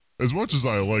As much as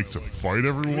I like to fight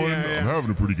everyone, I'm having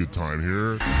a pretty good time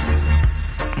here.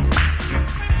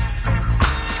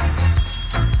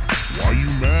 Why you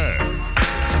mad?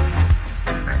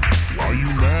 Why you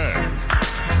mad?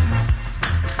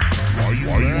 Why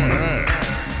you mad?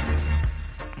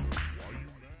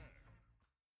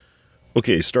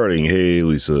 Okay, starting. Hey,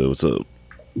 Lisa, what's up?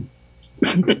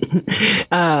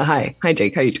 Hi,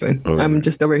 Jake. How you doing? Oh, I'm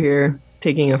just over here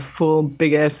taking a full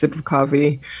big ass sip of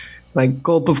coffee, like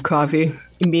gulp of coffee,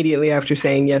 immediately after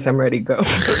saying yes, I'm ready to go.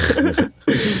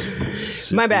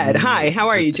 My bad. Hi, how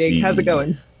are you, Jake? How's it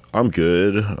going? I'm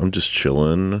good. I'm just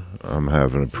chilling. I'm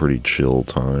having a pretty chill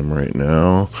time right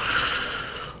now.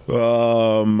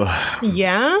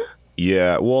 Yeah.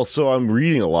 Yeah, well, so I'm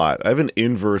reading a lot. I have an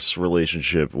inverse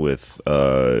relationship with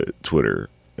Twitter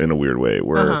in a weird way,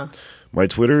 where my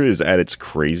Twitter is at its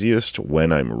craziest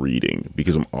when I'm reading,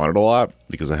 because I'm on it a lot,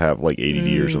 because I have like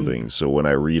ADD or something. So when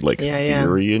I read like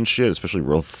theory and shit, especially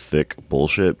real thick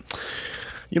bullshit,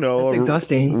 you know, it's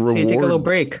exhausting. So you take a little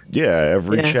break. Yeah,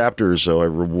 every chapter or so I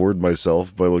reward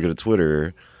myself by looking at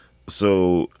Twitter.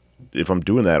 So if I'm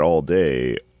doing that all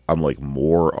day, I'm like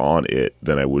more on it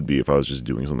than I would be if I was just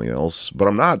doing something else. But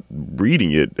I'm not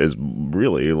reading it as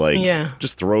really like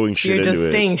just throwing shit into it. You're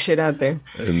just saying shit out there.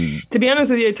 And to be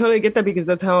honest with you, I totally get that, because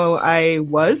that's how I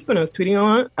was when I was tweeting a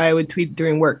lot. I would tweet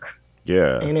during work.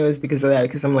 Yeah. And it was because of that,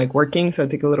 because I'm like working, so I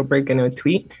take a little break and I would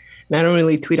tweet. And I don't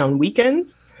really tweet on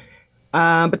weekends.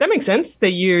 But that makes sense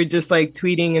that you're just like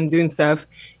tweeting and doing stuff.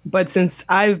 But since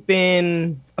I've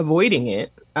been avoiding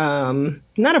it,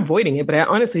 not avoiding it, but I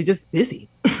honestly just busy,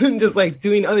 just like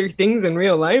doing other things in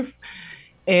real life.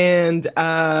 And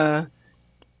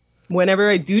whenever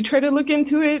I do try to look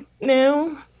into it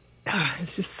now,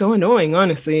 it's just so annoying,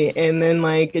 honestly. And then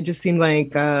like, it just seemed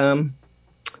like,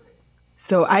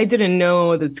 so I didn't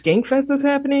know that Skankfest was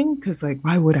happening, because like,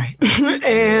 why would I?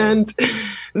 And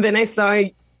then I saw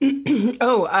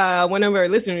one of our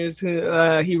listeners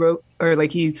who he wrote, or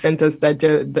like he sent us that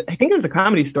I think it was a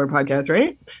Comedy Store podcast,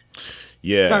 right?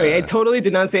 Yeah. Sorry, I totally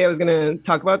did not say I was going to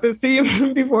talk about this to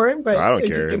you before, but I don't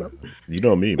care. You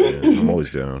know me, man. I'm always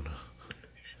down.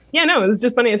 Yeah, no, it was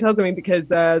just funny as hell to me, because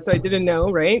so I didn't know,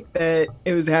 right, that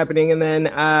it was happening, and then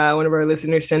one of our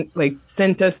listeners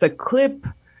sent us a clip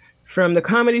from the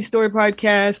Comedy Store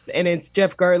podcast, and it's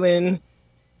Jeff Garlin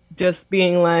just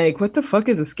being like, what the fuck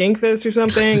is a Skankfest or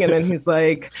something? And then he's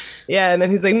like,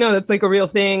 no, that's like a real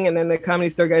thing. And then the Comedy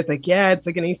Store guy's like, yeah, it's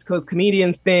like an East Coast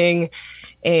comedians thing.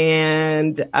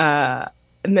 And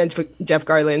then Jeff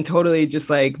Garlin totally just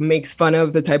like makes fun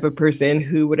of the type of person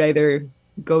who would either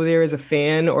go there as a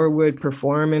fan or would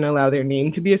perform and allow their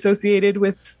name to be associated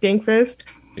with Skankfest.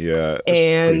 Yeah,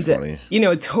 and funny. You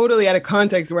know, totally out of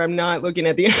context, where I'm not looking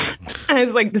at the I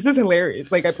was like, this is hilarious.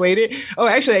 Like, I played it. Oh,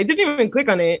 actually, I didn't even click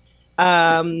on it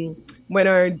when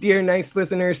our dear nice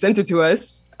listener sent it to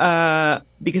us,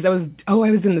 because I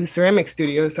was in the ceramic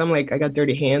studio, so I'm like, I got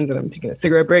dirty hands and I'm taking a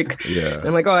cigarette break. Yeah, and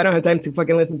I'm like, I don't have time to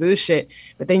fucking listen to this shit.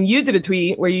 But then you did a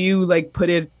tweet where you like put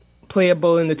it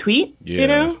playable in the tweet, you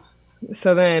know.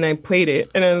 So then I played it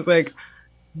and I was like,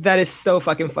 that is so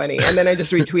fucking funny. And then I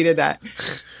just retweeted that.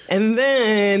 And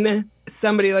then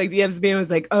somebody like DMs me and was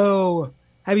like, oh,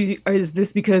 is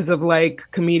this because of like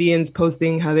comedians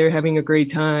posting how they're having a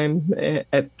great time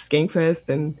at Skankfest,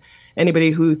 and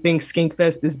anybody who thinks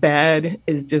Skankfest is bad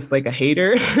is just like a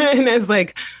hater? And I was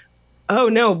like, oh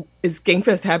no, is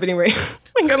Skankfest happening right now?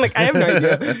 I'm like, I have no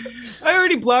idea. I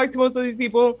already blocked most of these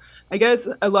people. I guess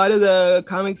a lot of the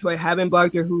comics who I haven't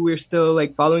blocked or who we're still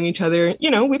like following each other,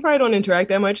 you know, we probably don't interact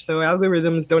that much, so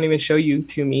algorithms don't even show you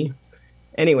to me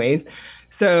anyways.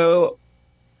 So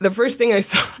the first thing I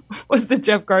saw was the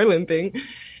Jeff Garlin thing.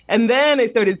 And then I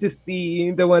started to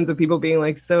see the ones of people being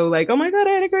like, so like, oh my God,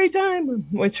 I had a great time,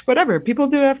 which whatever people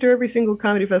do after every single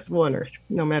comedy festival on earth,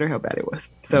 no matter how bad it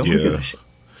was. So who gives a shit?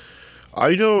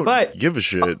 I don't give a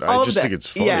shit. I just think it's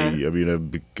funny. Yeah. I mean,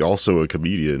 I'm also a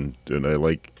comedian, and I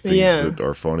like things that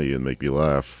are funny and make me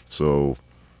laugh. So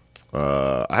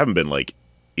I haven't been like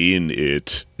in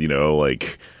it, you know,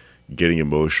 like getting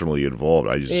emotionally involved.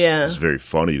 It's very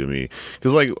funny to me,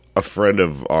 because like a friend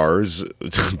of ours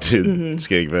did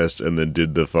Skankfest and then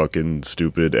did the fucking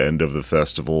stupid end of the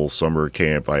festival summer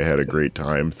camp I had a great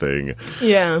time thing,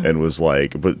 and was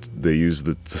like, but they used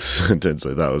the sentence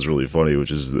I thought was really funny,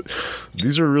 which is that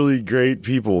these are really great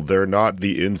people, they're not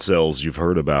the incels you've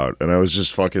heard about. And I was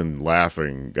just fucking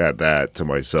laughing at that to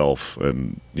myself,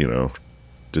 and you know,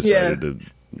 decided to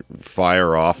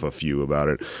fire off a few about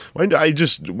it.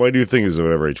 My new thing is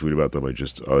whenever I tweet about them, I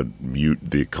just mute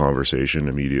the conversation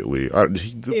immediately.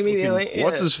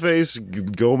 What's his face?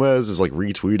 Gomez is like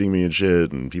retweeting me and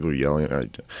shit, and people are yelling.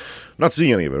 I'm not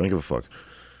seeing any of it. I don't give a fuck.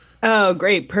 Oh,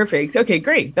 great. Perfect. Okay,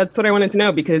 great. That's what I wanted to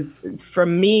know, because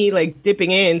from me, like dipping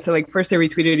in, so like first I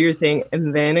retweeted your thing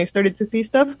and then I started to see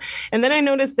stuff. And then I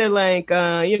noticed that like,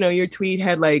 your tweet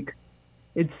had like,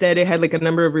 it said it had like a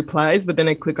number of replies, but then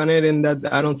I click on it and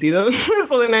I don't see those.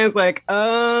 So then I was like,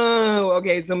 oh,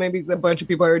 okay. So maybe a bunch of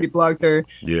people already blocked her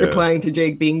replying to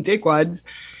Jake being dickwads.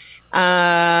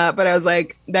 But I was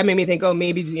like, that made me think, oh,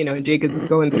 maybe, Jake is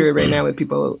going through it right now with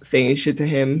people saying shit to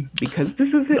him because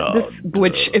this is it.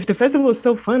 Which if the festival is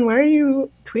so fun, why are you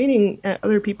tweeting at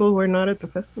other people who are not at the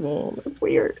festival? That's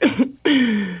weird.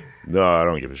 No, I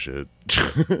don't give a shit.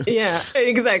 Yeah,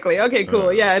 exactly. Okay,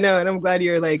 cool. Yeah, I know. And I'm glad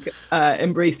you're like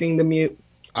embracing the mute.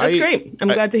 That's great. I'm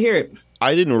glad to hear it.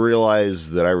 I didn't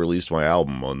realize that I released my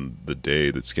album on the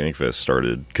day that Skankfest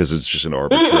started because it's just an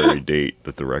arbitrary date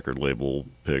that the record label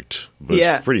picked. But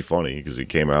it's pretty funny because it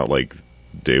came out like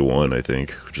day one, I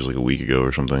think, which is like a week ago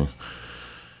or something.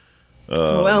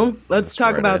 Well, let's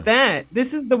talk about that.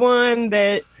 This is the one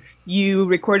that you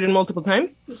recorded multiple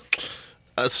times?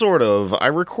 Sort of. I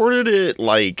recorded it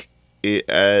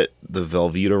at the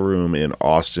Velveeta Room in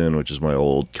Austin, which is my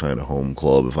old kind of home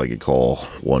club, if I could call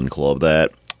one club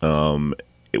that. I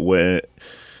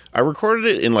recorded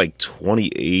it in like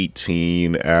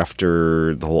 2018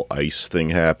 after the whole ICE thing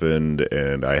happened,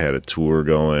 and I had a tour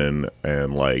going,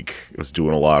 and like I was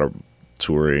doing a lot of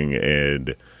touring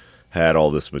and had all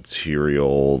this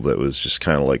material that was just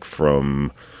kind of like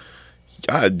from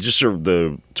just sort of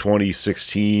the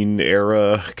 2016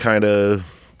 era kind of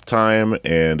time,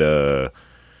 and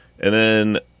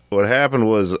then what happened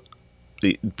was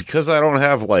because I don't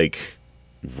have like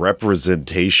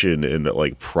representation and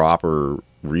like proper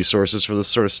resources for this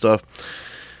sort of stuff,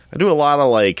 I do a lot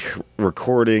of like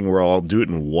recording where I'll do it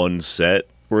in one set,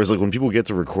 whereas like when people get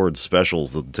to record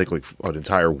specials, they'll take like an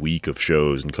entire week of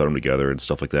shows and cut them together and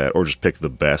stuff like that, or just pick the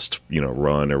best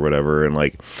run or whatever. And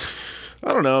like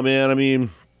I don't know, man. I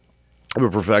mean, I'm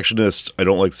a perfectionist. I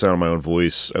don't like the sound of my own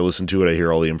voice. I listen to it. I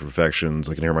hear all the imperfections.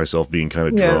 I can hear myself being kind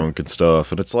of drunk and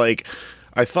stuff. And it's like,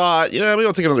 I thought, maybe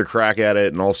I'll take another crack at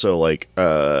it and also like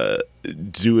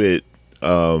do it,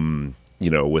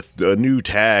 with a new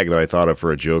tag that I thought of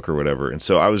for a joke or whatever. And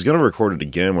so I was going to record it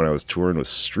again when I was touring with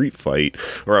Street Fight,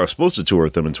 or I was supposed to tour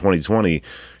with them in 2020,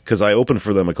 because I opened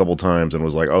for them a couple times and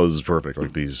was like, oh, this is perfect.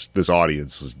 Like this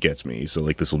audience gets me. So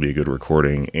like this will be a good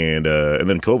recording. And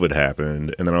then COVID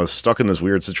happened. And then I was stuck in this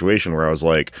weird situation where I was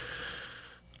like,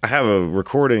 I have a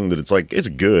recording that it's like, it's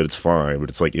good, it's fine, but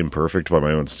it's like imperfect by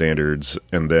my own standards.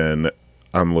 And then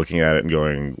I'm looking at it and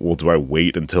going, well, do I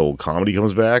wait until comedy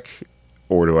comes back,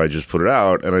 or do I just put it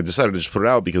out? And I decided to just put it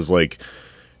out because like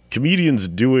comedians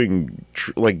doing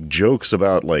like jokes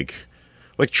about like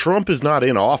Trump is not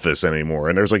in office anymore,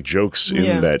 and there's like jokes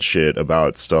in that shit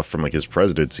about stuff from like his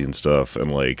presidency and stuff,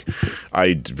 and like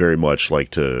I very much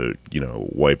like to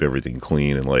wipe everything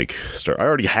clean and like start. I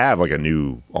already have like a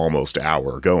new almost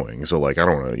hour going, so like I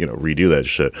don't want to redo that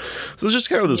shit. So it's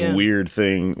just kind of this weird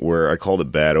thing where I called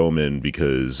it Bad Omen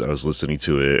because I was listening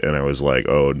to it and I was like,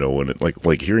 oh, no one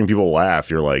like hearing people laugh.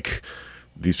 You're like,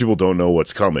 these people don't know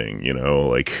what's coming,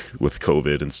 like with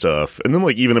COVID and stuff. And then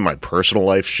like even in my personal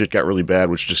life, shit got really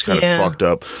bad, which just kind of fucked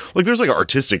up. Like there's like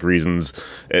artistic reasons,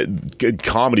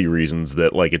 comedy reasons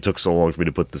that like it took so long for me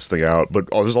to put this thing out. But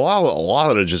there's a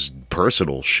lot of just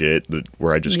personal shit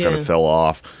where I just kind of fell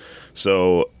off.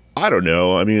 So I don't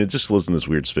know. I mean, it just lives in this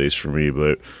weird space for me,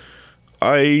 but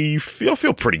I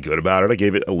feel pretty good about it. I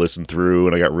gave it a listen through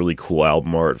and I got really cool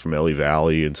album art from Ellie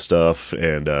Valley and stuff.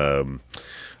 And,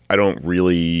 I don't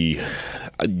really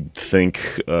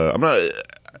think I'm not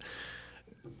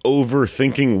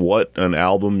overthinking what an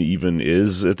album even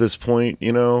is at this point,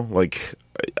 like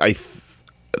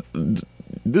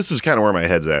this is kind of where my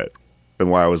head's at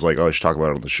and why I was like, oh, I should talk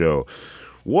about it on the show.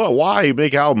 Why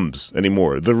make albums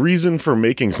anymore? The reason for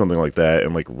making something like that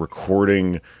and like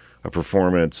recording a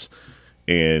performance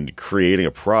and creating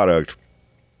a product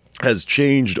has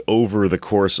changed over the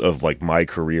course of like my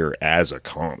career as a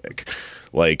comic.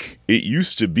 Like, it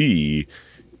used to be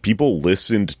people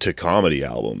listened to comedy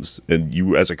albums and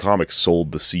you as a comic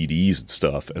sold the CDs and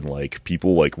stuff, and like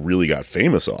people like really got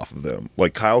famous off of them.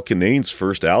 Like Kyle Kinane's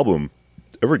first album,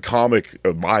 every comic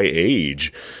of my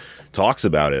age talks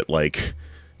about it. Like,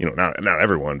 not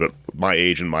everyone, but my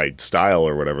age and my style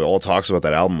or whatever, all talks about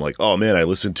that album. Like, oh man, I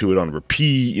listened to it on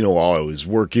repeat, while I was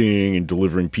working and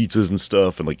delivering pizzas and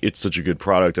stuff. And like, it's such a good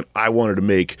product. And I wanted to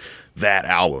make that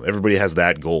album. Everybody has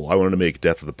that goal. I wanted to make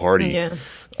Death of the Party. Yeah.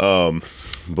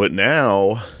 But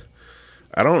now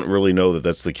I don't really know that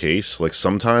that's the case. Like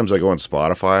sometimes I go on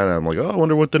Spotify and I'm like, oh, I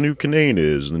wonder what the new Kanane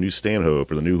is, the new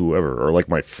Stanhope or the new whoever, or like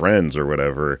my friends or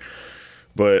whatever.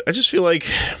 But I just feel like,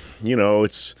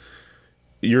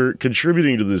 you're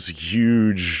contributing to this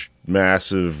huge,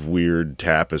 massive, weird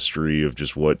tapestry of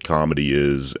just what comedy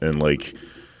is. And like,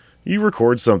 you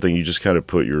record something, you just kind of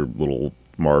put your little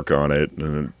mark on it,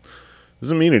 and it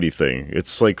doesn't mean anything.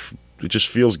 It's like, it just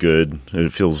feels good, and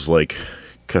it feels like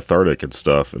cathartic and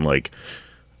stuff. And like,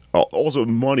 also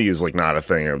money is like not a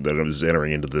thing that I was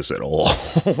entering into this at all.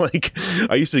 Like,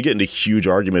 I used to get into huge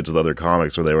arguments with other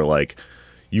comics where they were like,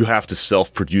 you have to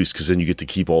self-produce because then you get to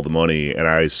keep all the money. And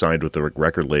I signed with the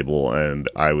record label, and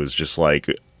I was just like,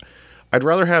 I'd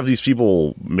rather have these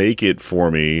people make it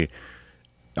for me.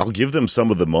 I'll give them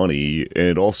some of the money,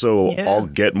 and also I'll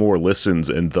get more listens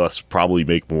and thus probably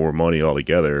make more money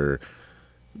altogether.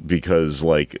 Because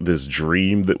like this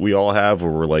dream that we all have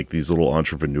where we're like these little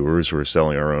entrepreneurs who are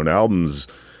selling our own albums,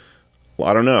 well,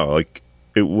 I don't know. Like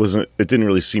it didn't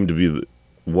really seem to be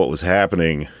what was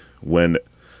happening when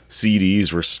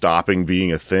CDs were stopping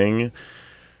being a thing.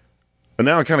 And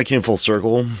now it kind of came full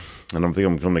circle, and I'm thinking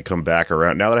I'm going to come back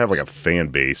around. Now that I have like a fan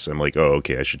base, I'm like, oh,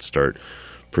 okay, I should start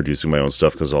producing my own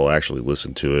stuff because I'll actually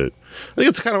listen to it. I think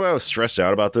it's kind of why I was stressed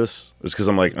out about this, is because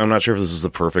I'm like, I'm not sure if this is the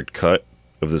perfect cut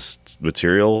of this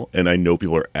material, and I know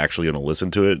people are actually going to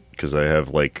listen to it because I have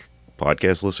like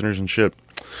podcast listeners and shit.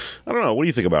 I don't know. What do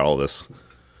you think about all this?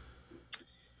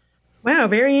 Wow,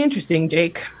 very interesting,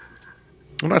 Jake.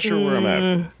 I'm not sure where I'm at.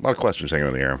 A lot of questions hanging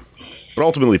in the air, but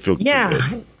ultimately feel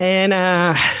good. And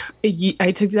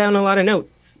I took down a lot of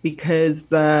notes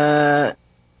because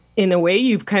in a way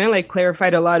you've kind of like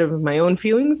clarified a lot of my own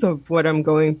feelings of what I'm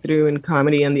going through in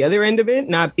comedy on the other end of it,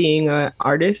 not being an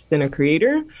artist and a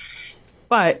creator.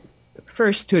 But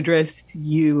first, to address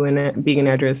you and being an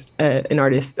artist and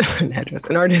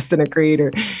a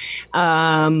creator,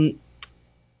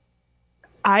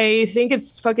 I think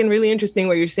it's fucking really interesting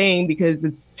what you're saying because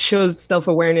it shows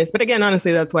self-awareness. But again,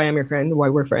 honestly, that's why I'm your friend, why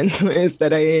we're friends, is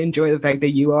that I enjoy the fact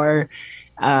that you are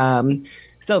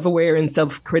self-aware and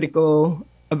self-critical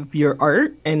of your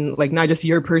art, and like not just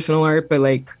your personal art, but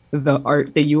like the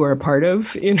art that you are a part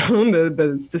of,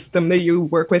 the system that you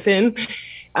work within.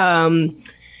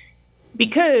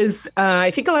 Because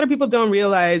I think a lot of people don't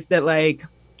realize that like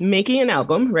making an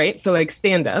album, right? So like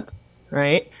stand up,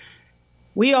 right?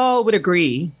 We all would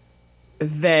agree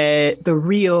that the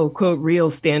real, quote,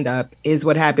 real stand up is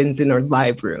what happens in our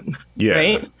live room. Yeah.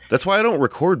 Right? That's why I don't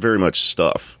record very much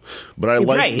stuff. But I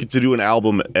like to do an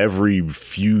album every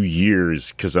few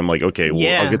years because I'm like, okay,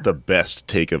 well, I'll get the best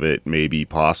take of it maybe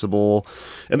possible.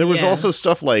 And there was also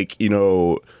stuff like,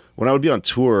 when I would be on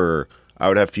tour, I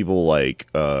would have people like,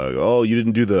 oh, you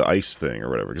didn't do the ice thing or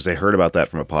whatever, because they heard about that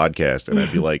from a podcast. And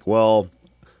I'd be like, well,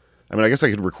 I mean, I guess I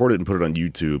could record it and put it on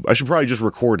YouTube. I should probably just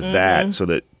record that so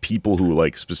that people who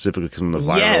like specifically from the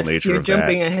viral nature of that. You're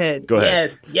jumping ahead. Go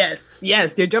ahead.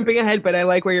 Yes, you're jumping ahead, but I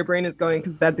like where your brain is going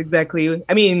because that's exactly,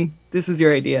 I mean, this was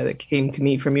your idea that came to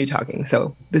me from you talking.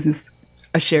 So this is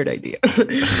a shared idea.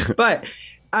 But,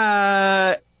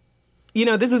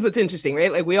 this is what's interesting,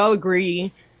 right? Like we all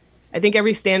agree. I think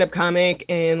every stand-up comic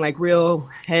and like real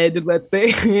head, let's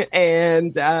say,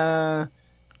 and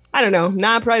I don't know,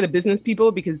 not probably the business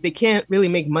people because they can't really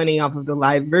make money off of the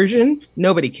live version.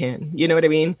 Nobody can, you know what I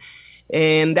mean?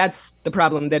 And that's the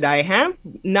problem that I have,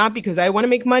 not because I want to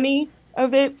make money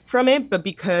from it, but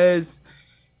because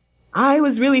I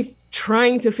was really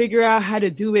trying to figure out how to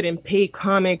do it and pay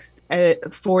comics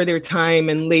for their time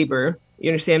and labor. You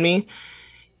understand me?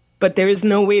 But there is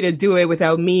no way to do it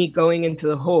without me going into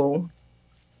the hole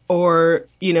or,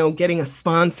 getting a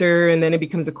sponsor and then it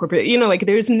becomes a corporate, like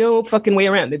there's no fucking way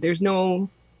around it. There's no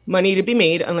money to be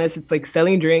made unless it's like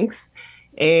selling drinks.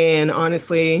 And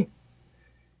honestly,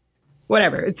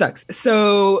 whatever, it sucks.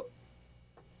 So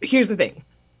here's the thing.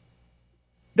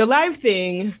 The live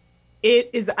thing, it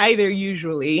is either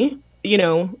usually,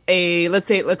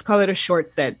 let's call it a short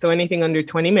set. So anything under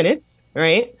 20 minutes,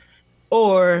 right?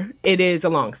 Or it is a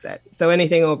long set. So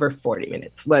anything over 40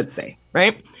 minutes, let's say,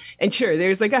 right? And sure,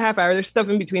 there's like a half hour, there's stuff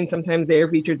in between. Sometimes they are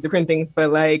featured different things,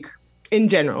 but like in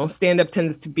general, stand-up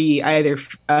tends to be either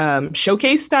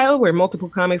showcase style where multiple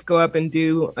comics go up and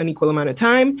do an equal amount of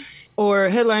time, or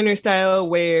headliner style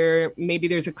where maybe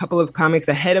there's a couple of comics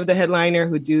ahead of the headliner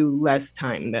who do less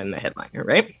time than the headliner,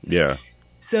 right? Yeah.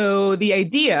 So the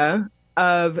idea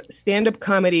of stand-up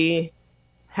comedy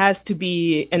has to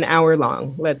be an hour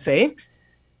long, let's say,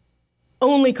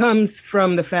 only comes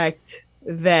from the fact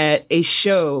that a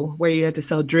show where you have to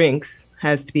sell drinks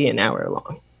has to be an hour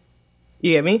long.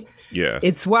 You get me? Yeah.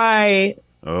 It's why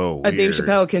a Dave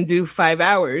Chappelle can do 5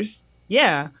 hours.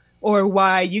 Yeah. Or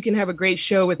why you can have a great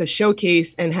show with a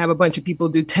showcase and have a bunch of people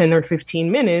do 10 or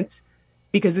 15 minutes,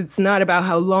 because it's not about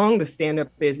how long the stand-up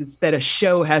is. It's that a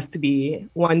show has to be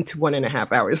 1 to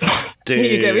 1.5 hours long. Damn,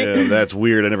 you get me? That's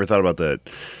weird. I never thought about that.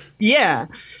 Yeah.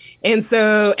 And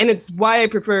it's why I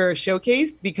prefer a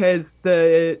showcase, because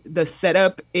the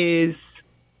setup is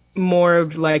more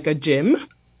of like a gym,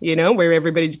 you know, where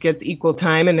everybody gets equal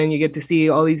time, and then you get to see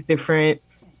all these different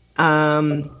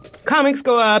comics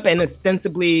go up, and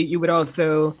ostensibly you would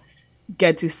also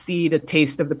get to see the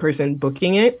taste of the person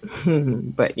booking it.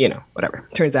 But, you know, whatever.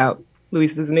 Turns out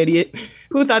Luis is an idiot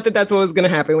who thought that that's what was going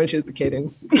to happen when she was a kid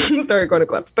and started going to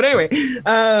clubs. But anyway,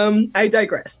 I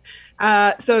digress.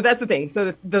 So that's the thing.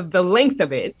 So the length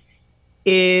of it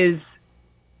is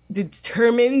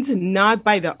determined not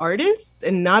by the artists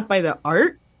and not by the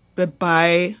art, but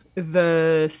by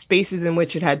the spaces in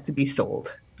which it had to be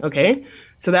sold. Okay?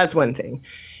 So that's one thing.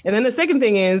 And then the second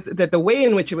thing is that the way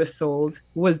in which it was sold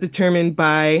was determined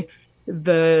by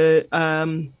the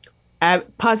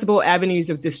possible avenues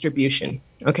of distribution.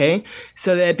 Okay?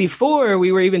 So that before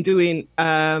we were even doing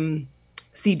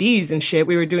CDs and shit,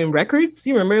 we were doing records.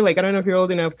 You remember? Like, I don't know if you're old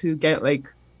enough to get like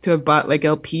to have bought like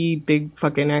LP, big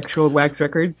fucking actual wax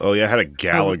records. Oh yeah, I had a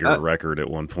Gallagher record at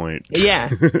one point. Yeah,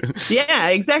 yeah,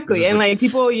 exactly. And like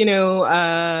people, you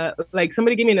know, like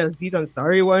somebody gave me an Aziz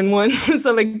Ansari one once.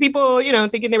 So like people, you know,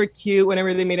 thinking they were cute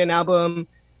whenever they made an album,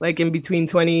 like in between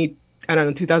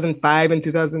 2005 and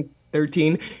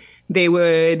 2013, they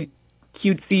would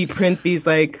cutesy print these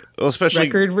like especially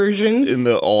record versions in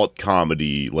the alt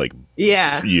comedy like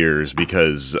years,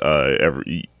 because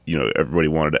everybody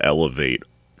wanted to elevate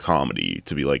comedy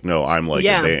to be like, no, I'm like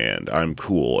a band, I'm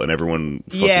cool, and everyone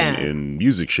fucking in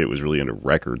music shit was really into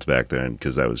records back then,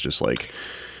 because that was just like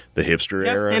the hipster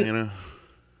era, you know,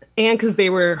 and because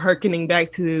they were hearkening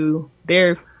back to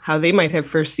how they might have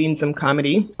first seen some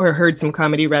comedy, or heard some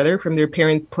comedy rather, from their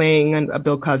parents playing on a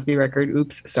Bill Cosby record.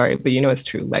 Oops, sorry, but you know it's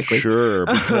true, likely. Sure,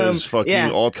 because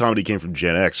alt comedy came from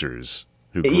Gen Xers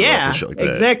who grew up with shit like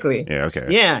that. Exactly. Yeah, okay.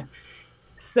 Yeah.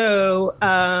 So,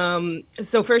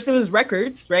 so first it was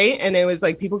records, right? And it was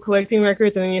like people collecting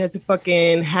records, and then you had to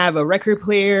fucking have a record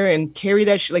player and carry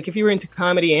that shit. Like if you were into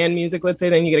comedy and music, let's say,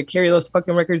 then you got to carry those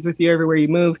fucking records with you everywhere you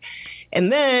move.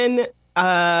 And then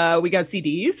we got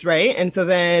CDs, right? And so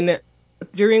then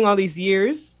during all these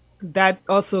years, that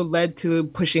also led to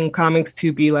pushing comics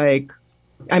to be like,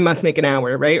 I must make an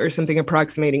hour, right? Or something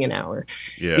approximating an hour.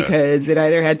 Yeah. Because it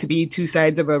either had to be two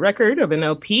sides of a record, of an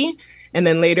LP, and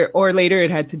then later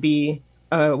it had to be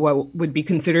what would be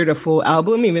considered a full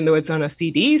album, even though it's on a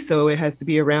CD. So it has to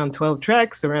be around 12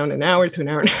 tracks, around an hour to an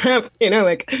hour and a half, you know,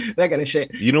 like that kind of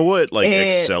shit. You know what, like,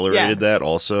 accelerated that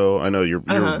also? I know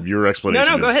your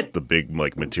explanation is the big,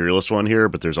 like, materialist one here,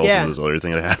 but there's also this other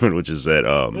thing that happened, which is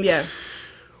that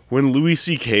when Louis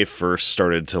C.K. first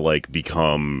started to, like,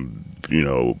 become, you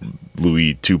know,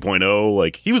 Louis 2.0,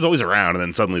 like, he was always around, and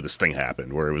then suddenly this thing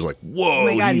happened where it was like, whoa. Oh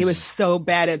my God, he was so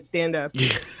bad at stand-up.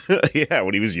 Yeah,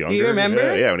 when he was younger. Do you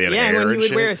remember? Yeah, when he had hair and when and he would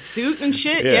shit. wear a suit and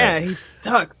shit. Yeah, he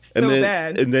sucked so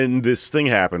bad. And then this thing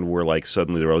happened where, like,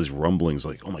 suddenly there were all these rumblings,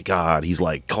 like, oh my God, he's,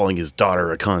 like, calling his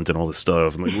daughter a cunt and all this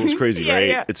stuff. And, like, it was crazy, right?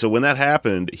 Yeah. And so when that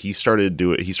happened, he started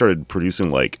producing,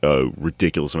 like, a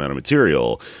ridiculous amount of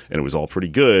material, and it was all pretty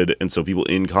good. And so people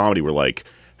in comedy were like,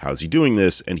 how's he doing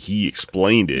this? And he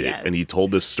explained it, and he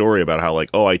told this story about how, like,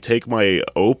 oh, I take my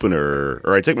opener,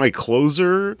 or I take my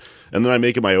closer, and then I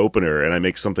make it my opener, and I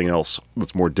make something else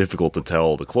that's more difficult to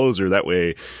tell the closer. That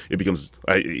way it becomes,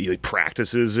 he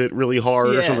practices it really hard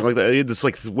or something like that. He had this,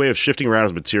 like, way of shifting around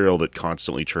his material that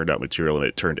constantly churned out material, and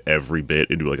it turned every bit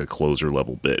into, like, a closer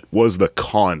level bit, was the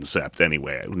concept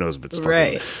anyway. Who knows if it's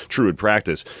fucking true in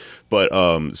practice. But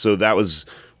so that was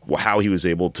how he was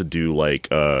able to do, like,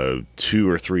 2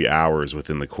 or 3 hours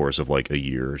within the course of, like, a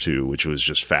year or two, which was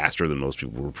just faster than most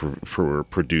people were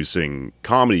producing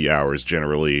comedy hours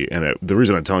generally. And the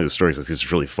reason I'm telling you the story is because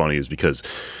it's really funny is because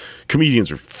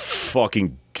comedians are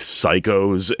fucking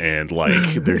psychos, and,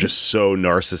 like, they're just so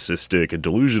narcissistic and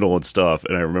delusional and stuff.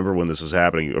 And I remember when this was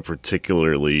happening, a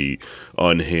particularly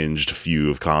unhinged few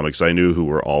of comics I knew who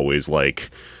were always, like,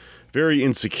 very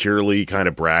insecurely kind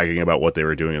of bragging about what they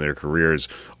were doing in their careers,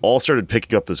 all started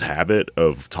picking up this habit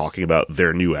of talking about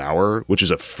their new hour, which is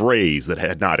a phrase that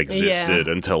had not existed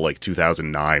until like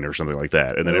 2009 or something like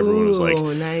that. And then everyone was like,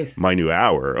 nice. My new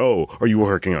hour. Oh, are you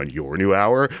working on your new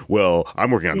hour? Well,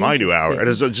 I'm working on my new hour. And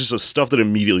it's just stuff that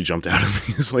immediately jumped out of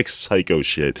me. It's like psycho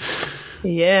shit.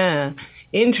 Yeah.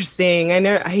 Interesting.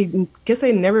 I guess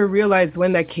I never realized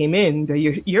when that came in, but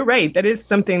you're right. That is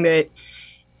something that,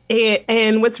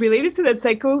 and what's related to that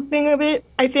psycho thing of it,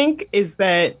 I think, is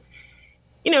that,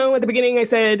 you know, at the beginning I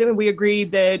said we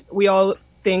agreed that we all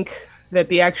think that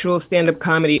the actual stand-up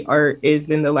comedy art is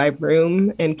in the live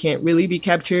room and can't really be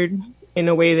captured in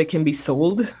a way that can be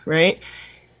sold, right?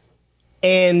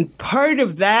 And part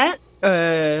of that,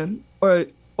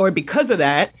 or because of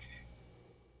that,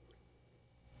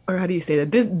 or how do you say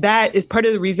that? That is part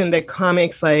of the reason that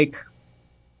comics, like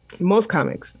most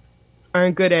comics,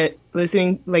 aren't good at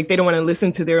listening. Like they don't want to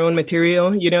listen to their own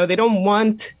material. You know, they don't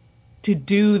want to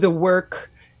do the work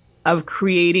of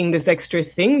creating this extra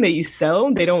thing that you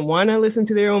sell. They don't want to listen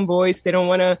to their own voice. They don't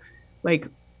want to like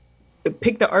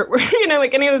pick the artwork, you know,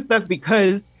 like any of the stuff,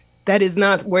 because that is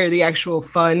not where the actual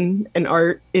fun and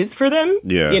art is for them.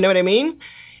 Yeah. You know what I mean?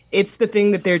 It's the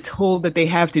thing that they're told that they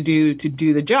have to do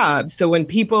the job. So when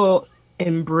people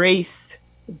embrace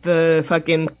the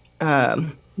fucking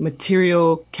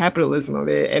material capitalism of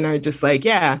it and are just like,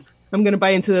 yeah, I'm going to buy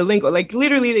into the lingo. Like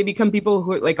literally they become people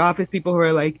who are like office people who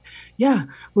are like, yeah,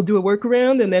 we'll do a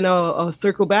workaround and then I'll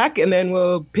circle back and then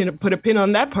we'll put a pin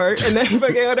on that part and then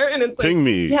fucking order. And it's like, ping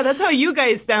me. Yeah, that's how you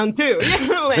guys sound too. You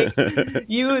know, like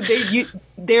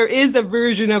there is a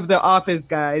version of the office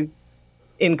guys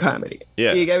in comedy.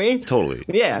 Yeah. You get me? Totally.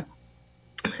 Yeah.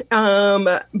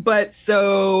 But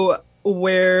so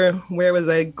where was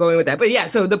I going with that? But yeah,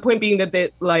 so the point being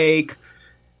that like,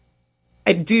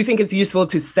 I do think it's useful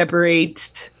to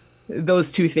separate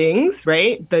those two things,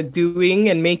 right? The doing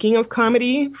and making of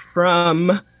comedy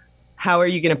from how are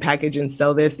you going to package and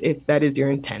sell this if that is your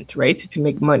intent, right? To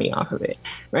make money off of it,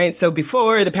 right? So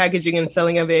before, the packaging and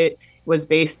selling of it was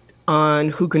based on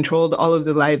who controlled all of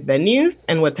the live venues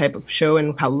and what type of show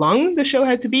and how long the show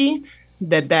had to be.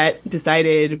 That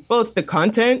decided both the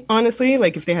content, honestly,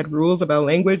 like if they had rules about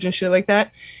language and shit like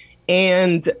that,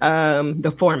 and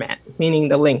the format, meaning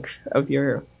the length of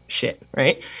your shit,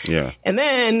 right? Yeah. And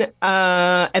then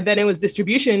it was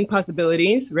distribution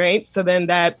possibilities, right? So then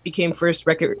that became first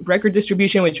record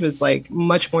distribution, which was like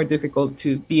much more difficult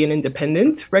to be an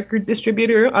independent record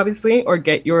distributor, obviously, or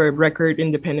get your record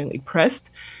independently pressed.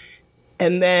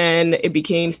 And then it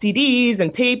became CDs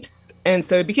and tapes. And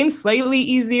so it became slightly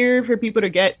easier for people to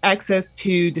get access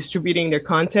to distributing their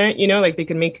content, you know, like they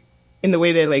could make in the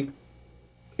way that like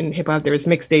in hip hop, there was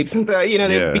mixtapes. And so, you know,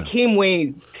 there became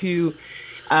ways to,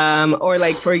 or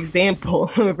like, for example,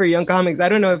 for young comics, I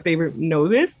don't know if they know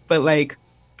this, but like,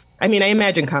 I mean, I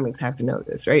imagine comics have to know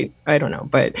this, right? I don't know.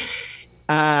 But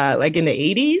like in the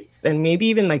 80s and maybe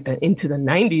even like into the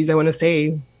 90s, I want to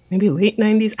say maybe late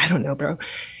 90s. I don't know, bro.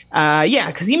 Yeah,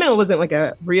 because email wasn't like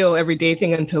a real everyday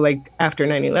thing until like after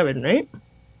 9/11, right?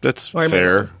 That's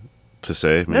fair to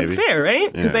say, maybe. That's fair,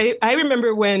 right? Because I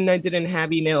remember when I didn't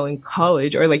have email in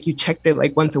college, or like you checked it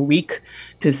like once a week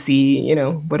to see, you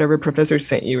know, whatever professor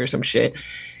sent you or some shit.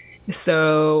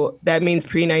 So that means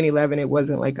pre 9/11, it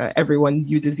wasn't like everyone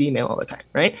uses email all the time,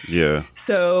 right? Yeah.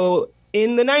 So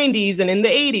in the 90s and in the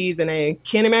 80s, and I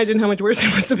can't imagine how much worse it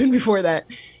must have been before that,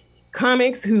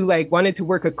 comics who like wanted to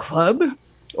work a club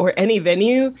or any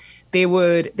venue, they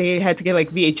had to get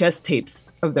like VHS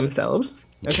tapes of themselves,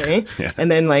 okay? Yeah. And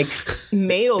then like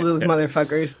mail those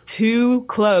motherfuckers to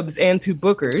clubs and to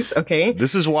bookers, okay?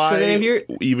 This is why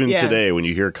even today when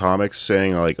you hear comics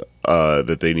saying like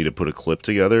that they need to put a clip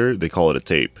together, they call it a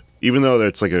tape. Even though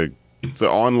it's like it's an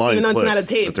online even though clip. It's not a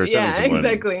tape. Yeah,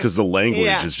 exactly. Because the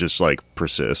language is just like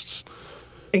persists.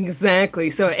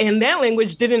 Exactly. So, and that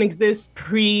language didn't exist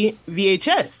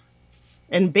pre-VHS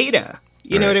and beta.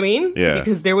 You know what I mean? Yeah.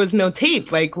 Because there was no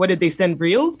tape. Like, what did they send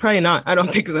reels? Probably not. I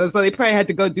don't think so. So they probably had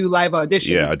to go do live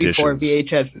auditions before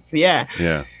VHS. Yeah.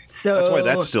 Yeah. So that's why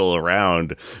that's still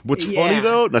around. What's funny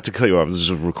though, not to cut you off, this is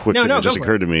a real quick thing that just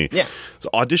occurred to me. Yeah. So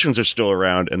auditions are still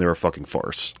around and they're a fucking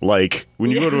farce. Like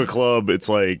when you go to a club, it's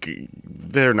like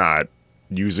they're not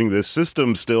using this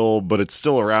system still, but it's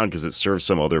still around because it serves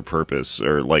some other purpose,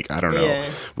 or like I don't know.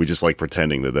 We just like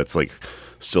pretending that that's like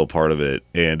still part of it.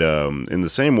 And in the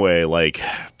same way, like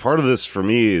part of this for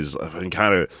me is I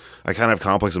kind of have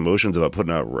complex emotions about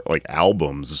putting out like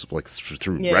albums like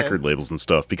through record labels and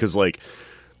stuff, because like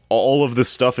all of this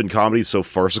stuff in comedy is so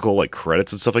farcical, like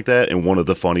credits and stuff like that. And one of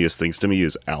the funniest things to me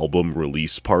is album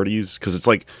release parties, because it's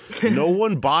like no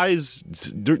one buys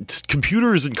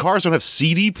computers and cars don't have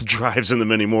CD drives in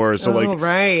them anymore. So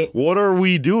right. What are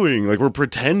we doing? Like, we're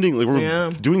pretending like we're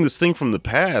doing this thing from the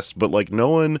past, but like no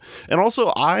one. And also,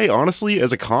 I honestly,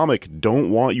 as a comic,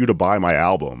 don't want you to buy my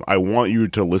album. I want you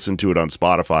to listen to it on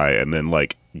Spotify and then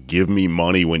like give me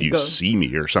money when you see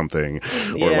me or something,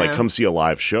 or like come see a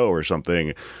live show or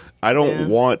something. I don't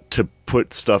want to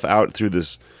put stuff out through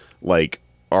this like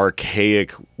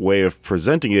archaic way of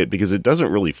presenting it, because it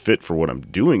doesn't really fit for what I'm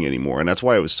doing anymore. And that's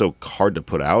why it was so hard to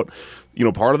put out. You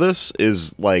know, part of this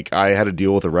is like I had to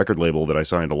deal with a record label that I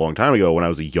signed a long time ago when I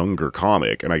was a younger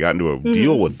comic, and I got into a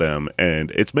deal with them,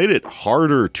 and it's made it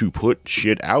harder to put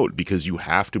shit out because you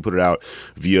have to put it out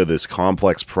via this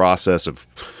complex process of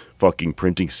fucking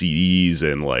printing CDs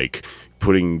and like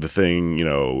putting the thing, you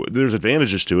know, there's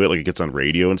advantages to it, like it gets on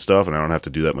radio and stuff, and I don't have to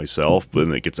do that myself, but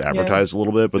then it gets advertised a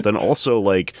little bit, but then also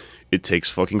like it takes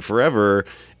fucking forever,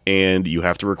 and you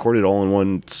have to record it all in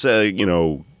one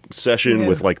session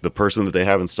with like the person that they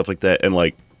have and stuff like that. And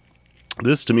like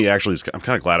this to me actually is, I'm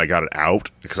kind of glad I got it out,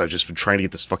 because I've just been trying to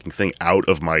get this fucking thing out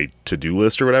of my to-do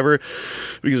list or whatever,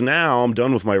 because now I'm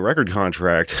done with my record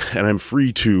contract and I'm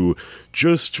free to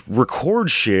just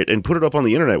record shit and put it up on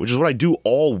the internet, which is what I do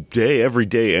all day, every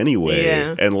day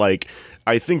anyway. And like,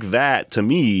 I think that to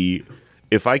me,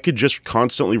 if I could just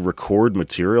constantly record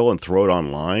material and throw it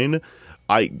online,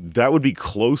 that would be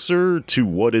closer to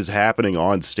what is happening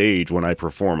on stage when I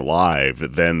perform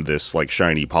live than this like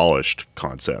shiny polished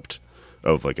concept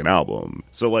of like an album.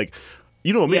 So like,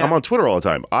 you know me, I'm on Twitter all the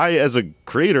time. I, as a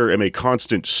creator, am a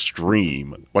constant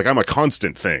stream. Like, I'm a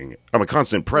constant thing. I'm a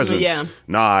constant presence,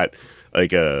 not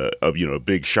like a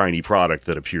big shiny product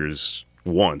that appears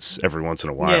every once in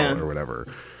a while or whatever.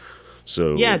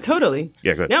 So yeah, totally.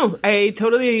 Yeah, go ahead. No, I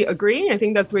totally agree. I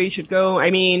think that's where you should go. I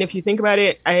mean, if you think about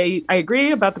it, I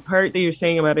agree about the part that you're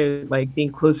saying about it, like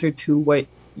being closer to what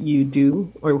you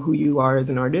do or who you are as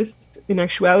an artist in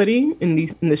actuality in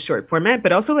this short format.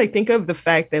 But also like think of the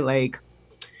fact that like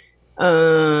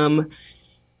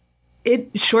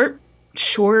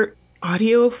short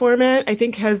audio format I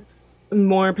think has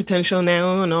more potential now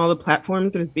on all the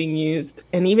platforms that is being used,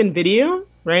 and even video,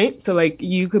 right? So like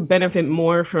you could benefit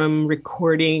more from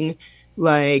recording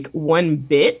like one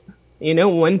bit,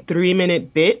 1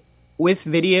 3-minute bit with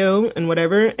video and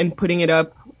whatever, and putting it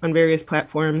up on various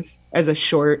platforms as a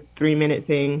short 3-minute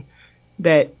thing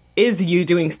that is you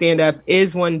doing stand-up,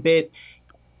 is 1 bit,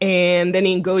 and then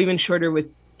you can go even shorter with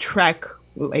track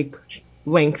like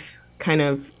length, kind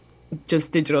of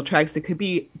just digital tracks that could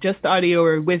be just audio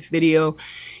or with video.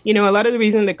 A lot of the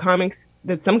reason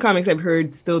that some comics I've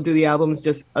heard still do the albums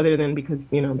just other than because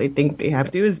they think they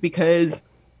have to, is because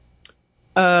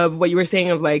of what you were saying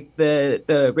of like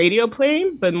the radio play,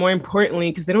 but more importantly,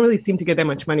 because they don't really seem to get that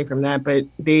much money from that, but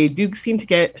they do seem to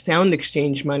get sound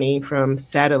exchange money from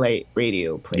satellite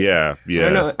radio play. Yeah.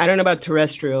 I don't know about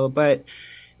terrestrial, but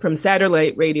from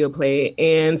satellite radio play.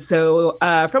 And so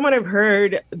from what I've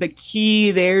heard, the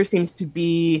key there seems to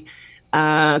be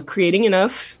creating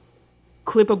enough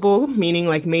clippable, meaning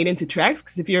like made into tracks.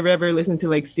 Because if you ever listen to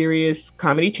like serious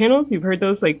comedy channels, you've heard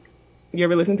those, like, you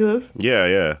ever listen to those?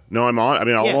 Yeah. No, I'm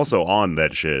also on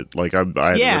that shit. Like I had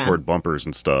to record bumpers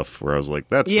and stuff where I was like,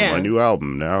 that's from my new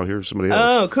album. Now here's somebody else.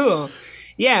 Oh, cool.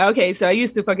 Yeah, okay. So I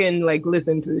used to fucking like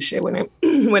listen to the shit when I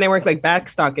when I worked like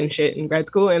backstock and shit in grad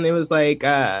school, and it was like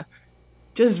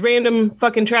just random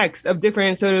fucking tracks of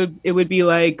different. So it would be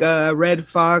like Red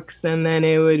Fox, and then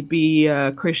it would be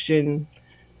Christian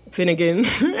Finnegan,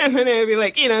 and then it would be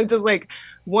like just like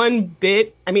one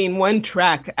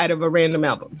track out of a random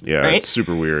album. Yeah, right? It's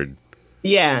super weird.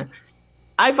 Yeah.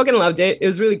 I fucking loved it. It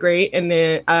was really great. And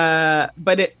then,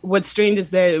 but what's strange is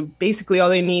that basically all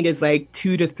they need is like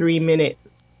 2 to 3 minute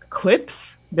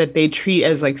clips that they treat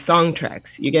as like song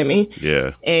tracks. You get me?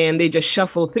 Yeah. And they just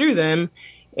shuffle through them.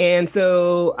 And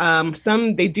so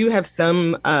they do have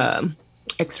some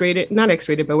X-rated, not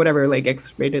X-rated, but whatever, like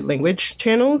X-rated language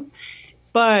channels.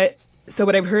 But so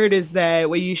what I've heard is that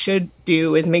what you should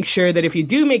do is make sure that if you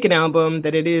do make an album,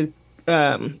 that it is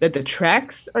that the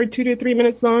tracks are 2 to 3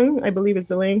 minutes long, I believe is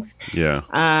the length. Yeah.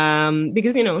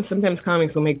 Because, sometimes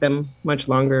comics will make them much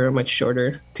longer or much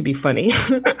shorter to be funny.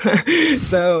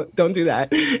 So don't do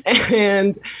that.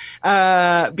 And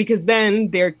because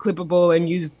then they're clippable and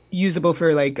usable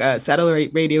for like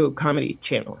satellite radio comedy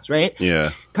channels, right? Yeah.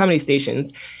 Comedy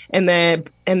stations. And then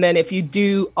if you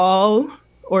do all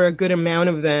or a good amount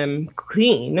of them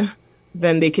clean,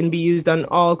 then they can be used on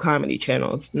all comedy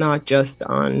channels, not just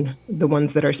on the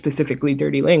ones that are specifically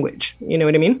dirty language. You know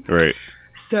what I mean? Right.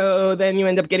 So then you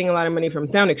end up getting a lot of money from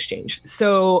Sound Exchange.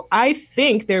 So I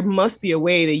think there must be a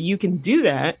way that you can do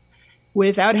that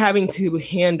without having to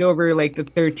hand over like the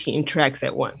 13 tracks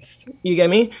at once. You get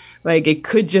me? Like it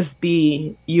could just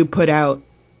be you put out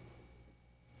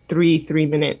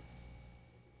 3-minute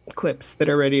clips that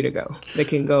are ready to go. That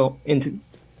can go into.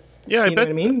 Yeah,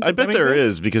 I bet there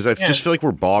is, because I just feel like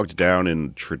we're bogged down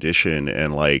in tradition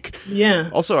and like.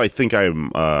 Yeah. Also, I think I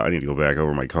need to go back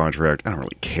over my contract. I don't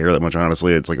really care that much,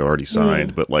 honestly. It's like already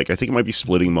signed, but like I think it might be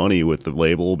splitting money with the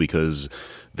label because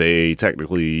they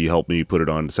technically helped me put it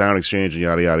on Sound Exchange and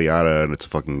yada yada yada, and it's a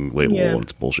fucking label and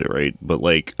it's bullshit, right? But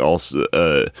like also,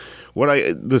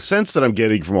 the sense that I'm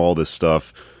getting from all this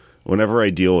stuff, whenever I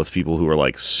deal with people who are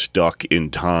like stuck in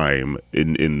time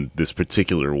in this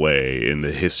particular way in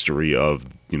the history of,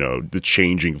 you know, the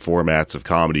changing formats of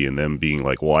comedy and them being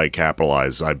like, well, I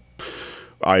capitalize, I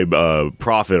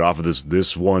profit off of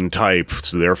this one type,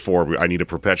 so therefore I need to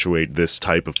perpetuate this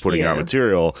type of putting out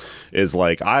material, is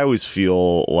like, I always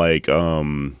feel like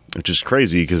it's just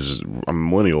crazy because I'm a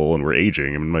millennial and we're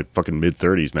aging. I'm in my fucking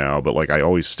mid-30s now, but like I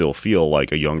always still feel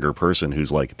like a younger person who's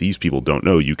like, these people don't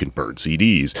know you can burn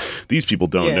CDs. These people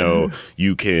don't know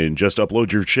you can just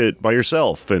upload your shit by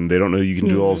yourself, and they don't know you can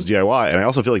do all this DIY. And I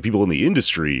also feel like people in the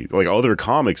industry, like other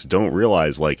comics, don't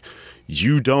realize like,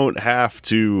 you don't have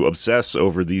to obsess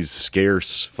over these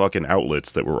scarce fucking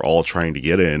outlets that we're all trying to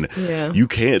get in. Yeah. You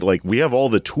can't, like, we have all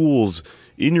the tools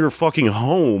in your fucking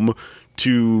home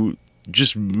to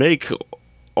just make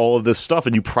all of this stuff,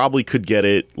 and you probably could get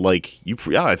it, like,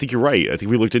 I think you're right. I think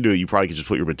we looked into it, you probably could just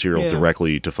put your material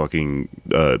directly to fucking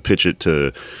pitch it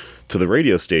to the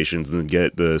radio stations and then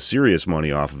get the serious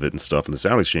money off of it and stuff, and the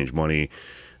Sound Exchange money.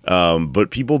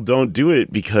 But people don't do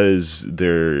it because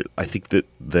I think that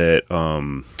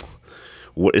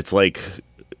what it's like,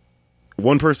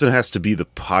 one person has to be the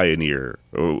pioneer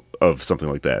of something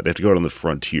like that. They have to go out on the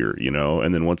frontier, you know?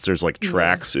 And then once there's like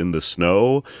tracks in the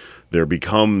snow, there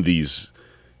become these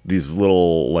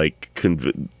little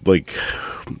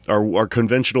our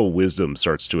conventional wisdom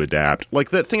starts to adapt. Like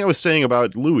that thing I was saying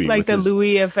about Louis, like the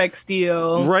Louis FX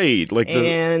deal, right? Like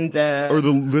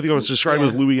the thing I was describing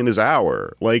with Louis in his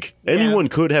hour. Like anyone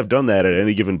could have done that at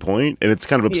any given point, and it's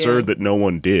kind of absurd that no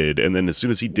one did. And then as soon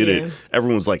as he did it,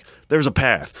 everyone's like, "There's a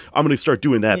path. I'm going to start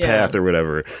doing that path or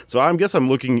whatever." So I'm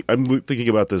thinking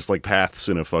about this like paths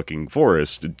in a fucking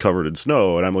forest covered in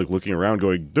snow, and I'm like looking around,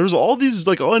 going, "There's all these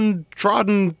like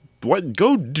untrodden." What,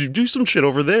 go do some shit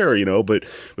over there, you know? But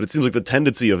it seems like the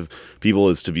tendency of people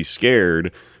is to be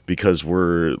scared because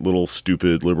we're little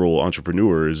stupid liberal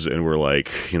entrepreneurs, and we're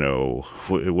like, you know,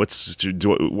 what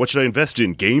should I invest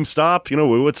in? GameStop? You know,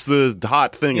 what's the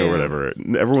hot thing or whatever?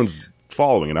 Everyone's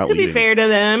following and not leading. To be fair to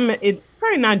them, it's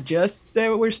probably not just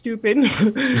that we're stupid.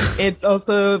 It's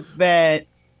also that,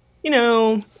 you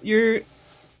know, you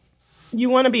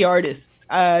want to be artists.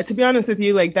 To be honest with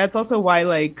you, like that's also why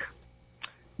like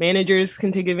managers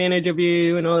can take advantage of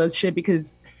you and all that shit,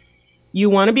 because you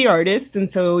want to be artists,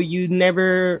 and so you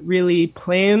never really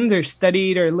planned or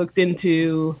studied or looked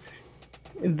into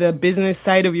the business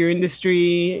side of your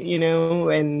industry, you know,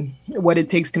 and what it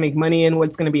takes to make money and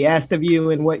what's going to be asked of you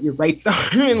and what your rights are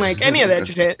and like any of that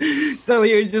shit. So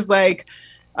you're just like,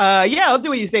 I'll do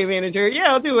what you say, manager.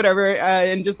 Yeah, I'll do whatever.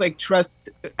 And just like trust,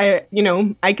 I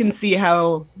can see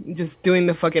how just doing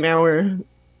the fucking hour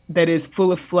that is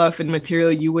full of fluff and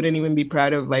material you wouldn't even be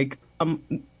proud of like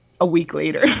a week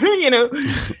later, you know,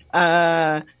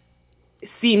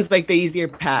 seems like the easier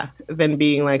path than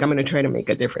being like, I'm going to try to make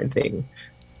a different thing.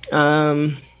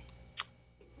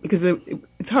 Because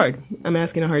it's hard. I'm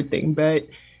asking a hard thing, but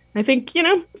I think, you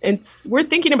know, it's worth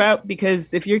thinking about,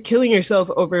 because if you're killing yourself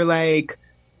over like,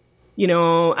 you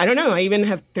know, I don't know, I even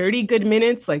have 30 good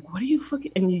minutes. Like, what do you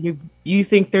fucking, and you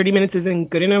think 30 minutes isn't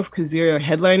good enough because you're a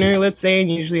headliner, let's say, and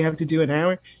you usually have to do an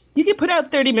hour. You can put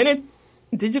out 30 minutes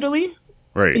digitally.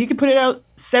 Right. You can put it out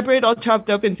separate, all chopped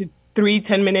up into 3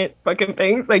 10-minute fucking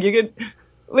things. Like, you could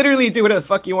literally do whatever the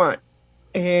fuck you want.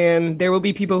 And there will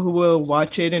be people who will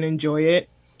watch it and enjoy it.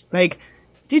 Like,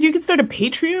 dude, you could start a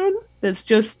Patreon that's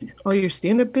just all your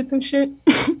stand-up bits and shit.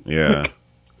 Yeah.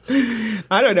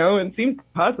 I don't know. It seems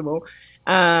possible.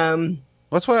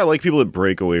 That's why I like people that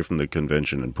break away from the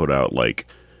convention and put out like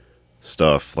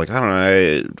stuff. Like, I don't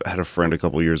know. I had a friend a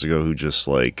couple years ago who just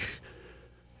like,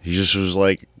 he just was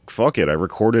like, fuck it. I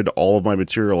recorded all of my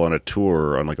material on a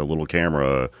tour on like a little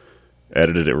camera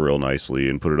edited it real nicely,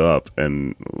 and put it up,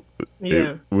 and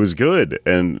it was good.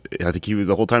 And I think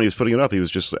the whole time he was putting it up, he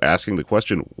was just asking the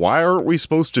question, why aren't we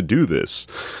supposed to do this?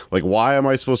 Like, why am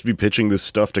I supposed to be pitching this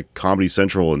stuff to Comedy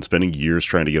Central and spending years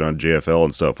trying to get on JFL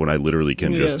and stuff when I literally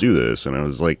can just do this? And I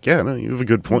was like, yeah, no, you have a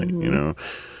good point, you know?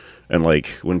 And like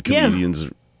when comedians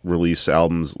release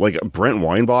albums, like Brent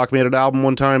Weinbach made an album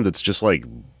one time that's just like,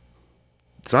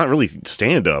 it's not really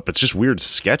stand-up, it's just weird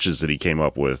sketches that he came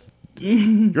up with.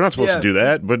 You're not supposed to do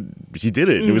that, but he did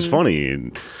it, and it was funny.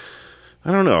 And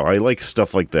I don't know, I like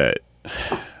stuff like that.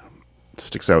 It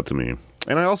sticks out to me.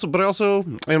 And I also,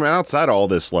 I mean, outside of all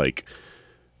this like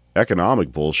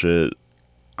economic bullshit,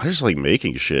 I just like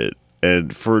making shit.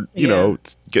 And for, you know,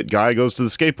 guy goes to the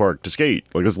skate park to skate.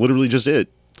 Like, that's literally just it.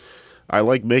 I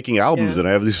like making albums, and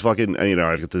I have these fucking, you know,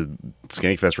 I've got the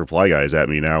Skankfest reply guys at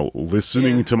me now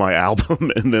listening to my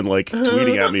album and then like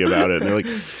tweeting at me about it. And they're like,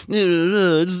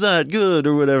 it's not good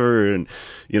or whatever. And,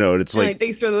 you know, it's like,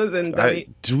 thanks for listening. I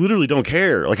literally don't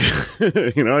care. Like,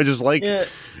 you know, I just like,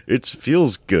 it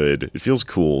feels good. It feels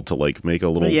cool to like make a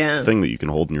little thing that you can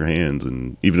hold in your hands.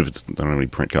 And even if it's, I don't know, any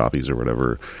print copies or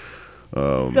whatever.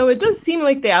 So it does seem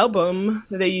like the album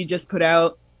that you just put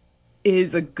out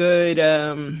is a good,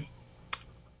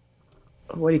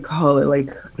 what do you call it?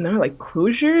 Like, not like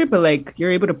closure, but like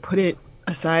you're able to put it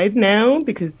aside now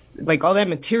because like all that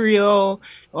material,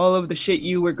 all of the shit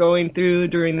you were going through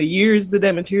during the years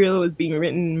that material was being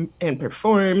written and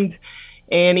performed,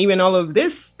 and even all of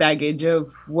this baggage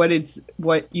of what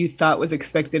you thought was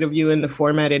expected of you in the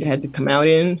format it had to come out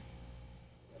in,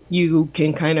 you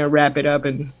can kind of wrap it up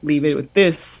and leave it with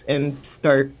this and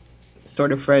start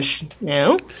sort of fresh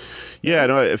now. Yeah,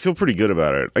 no, I feel pretty good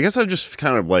about it. I guess I just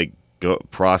kind of like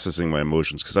processing my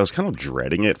emotions because I was kind of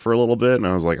dreading it for a little bit, and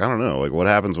I was like, I don't know, like what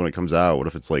happens when it comes out? What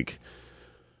if it's like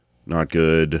not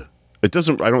good? It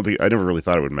doesn't, I never really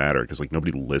thought it would matter because like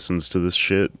nobody listens to this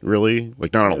shit really,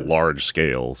 like not on a large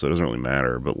scale, so it doesn't really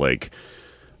matter. But like,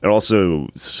 and also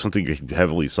something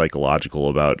heavily psychological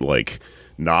about like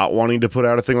not wanting to put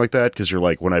out a thing like that because you're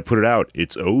like, when I put it out,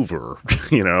 it's over,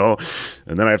 you know,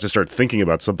 and then I have to start thinking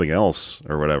about something else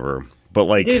or whatever. But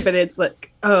like, dude, but it's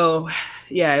like, oh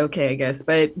yeah, okay, I guess.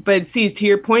 But see, to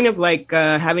your point of like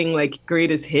having like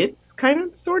greatest hits kind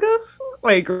of sort of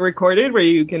like recorded where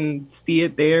you can see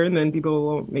it there and then people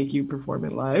won't make you perform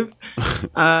it live.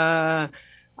 I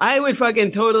would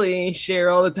fucking totally share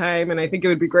all the time, and I think it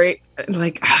would be great.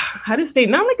 Like, how to say,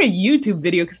 not like a YouTube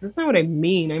video, because that's not what I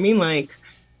mean. I mean like,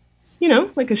 you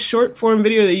know, like a short form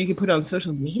video that you can put on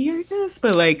social media, I guess.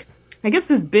 But like, I guess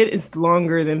this bit is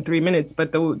longer than 3 minutes,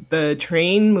 but the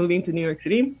train moving to New York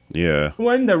City. Yeah.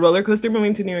 The roller coaster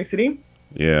moving to New York City.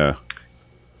 Yeah.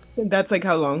 That's like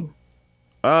how long?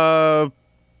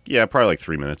 Yeah, probably like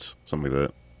 3 minutes, something like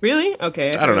that. Really?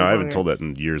 Okay. I don't know. I haven't told that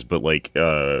in years, but like,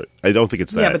 I don't think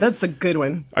it's that. Yeah, but that's a good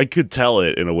one. I could tell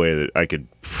it in a way that I could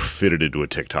fit it into a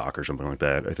TikTok or something like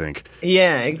that, I think.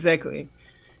 Yeah, exactly.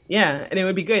 Yeah, and it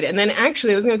would be good. And then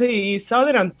actually, I was going to tell you, you saw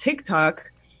that on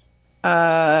TikTok,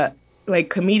 like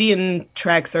comedian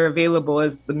tracks are available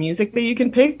as the music that you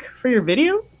can pick for your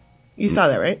video. You saw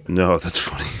that, right? No, that's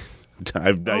funny.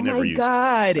 I never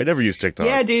used TikTok.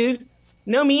 Yeah, dude.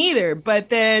 No, me either. But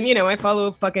then, you know, I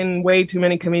follow fucking way too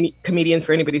many comedians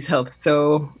for anybody's health.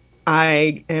 So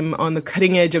I am on the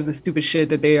cutting edge of the stupid shit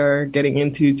that they are getting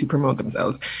into to promote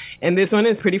themselves. And this one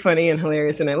is pretty funny and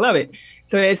hilarious, and I love it.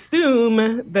 So I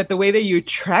assume that the way that your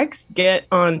tracks get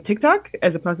on TikTok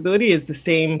as a possibility is the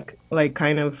same, like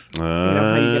kind of, you know,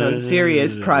 how you get on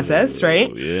Sirius process,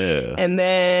 right? Yeah. And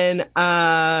then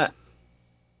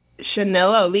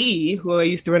Chanel Ali, who I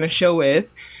used to run a show with,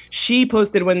 she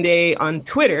posted one day on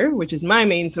Twitter, which is my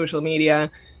main social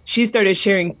media, she started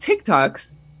sharing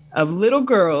TikToks of little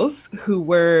girls who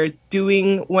were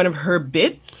doing one of her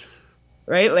bits,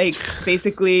 right? Like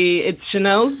basically it's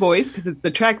Chanel's voice because it's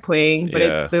the track playing, but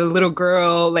it's the little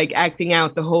girl like acting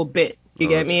out the whole bit. You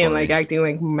get me? Funny. And like acting,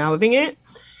 like mouthing it.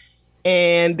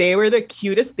 And they were the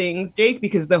cutest things, Jake,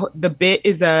 because the bit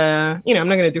is you know, I'm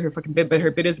not going to do her fucking bit, but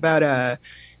her bit is about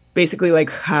basically like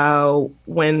how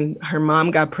when her mom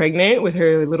got pregnant with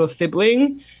her little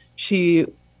sibling, she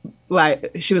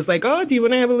was like, oh, do you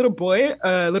want to have a little boy,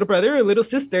 a little brother, or a little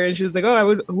sister? And she was like,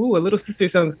 oh, a little sister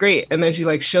sounds great. And then she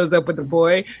like shows up with the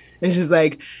boy and she's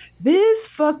like, this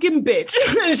fucking bitch.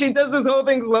 And she does this whole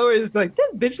thing slower. It's like,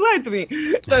 this bitch lied to me.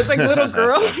 So it's like little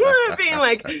girl being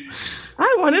like,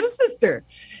 I wanted a sister.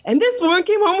 And this one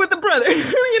came home with a brother.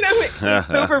 You know, it's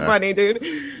super funny, dude.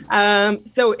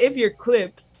 So if your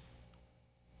clips,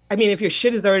 I mean, if your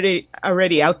shit is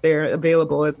already out there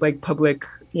available, it's like public,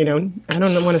 you know, I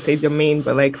don't want to say domain,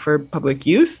 but like for public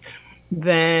use,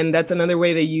 then that's another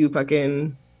way that you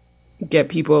fucking get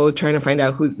people trying to find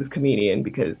out who's this comedian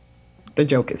because the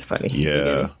joke is funny.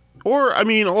 Yeah. Or, I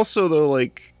mean, also, though,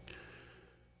 like,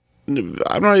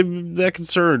 I'm not even that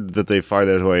concerned that they find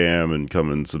out who I am and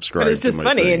come and subscribe. But it's just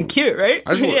funny thing. and cute, right?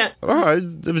 Yeah.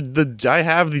 I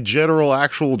have the general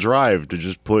actual drive to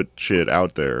just put shit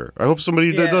out there. I hope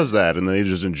somebody that does that and they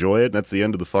just enjoy it. And that's the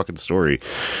end of the fucking story.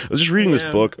 I was just reading this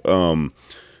book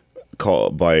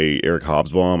called by Eric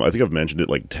Hobsbawm. I think I've mentioned it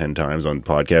like 10 times on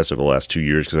podcasts over the last 2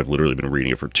 years because I've literally been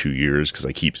reading it for 2 years because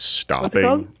I keep stopping. What's it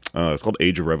called? It's called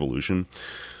Age of Revolution.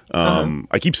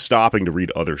 I keep stopping to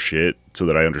read other shit so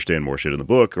that I understand more shit in the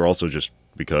book, or also just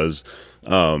because.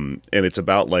 And it's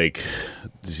about, like,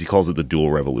 he calls it the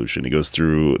dual revolution. He goes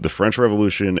through the French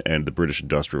Revolution and the British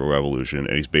Industrial Revolution,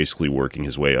 and he's basically working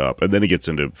his way up. And then he gets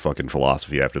into fucking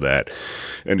philosophy after that.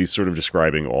 And he's sort of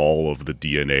describing all of the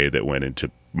DNA that went into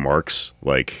Marx,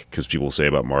 like, because people say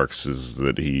about Marx is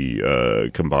that he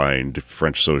combined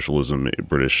French socialism,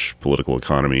 British political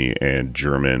economy, and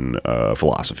German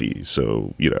philosophy.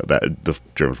 So, you know, that the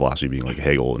German philosophy being like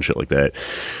Hegel and shit like that.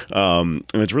 And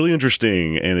it's really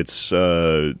interesting, and it's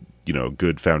you know,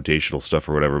 good foundational stuff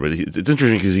or whatever. But it's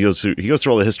interesting because he goes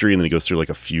through all the history, and then he goes through like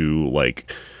a few like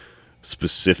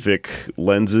specific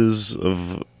lenses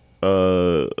of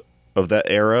that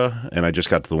era. And I just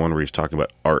got to the one where he's talking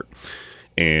about art.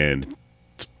 And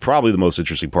it's probably the most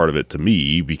interesting part of it to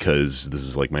me because this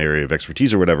is like my area of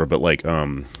expertise or whatever. But like,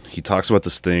 he talks about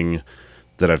this thing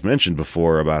that I've mentioned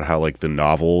before about how like the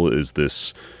novel is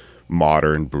this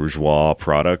modern bourgeois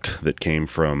product that came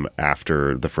from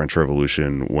after the French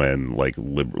Revolution when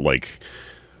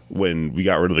when we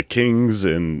got rid of the kings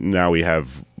and now we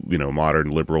have, you know,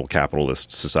 modern liberal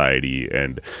capitalist society,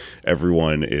 and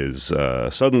everyone is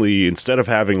suddenly, instead of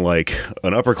having like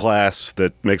an upper class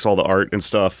that makes all the art and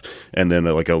stuff and then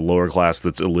like a lower class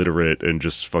that's illiterate and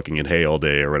just fucking in hay all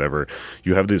day or whatever,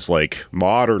 you have this like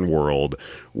modern world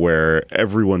where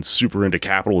everyone's super into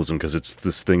capitalism because it's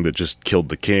this thing that just killed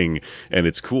the king and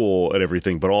it's cool and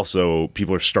everything, but also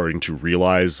people are starting to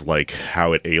realize like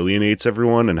how it alienates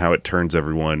everyone and how it turns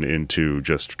everyone into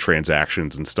just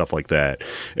transactions and stuff like that.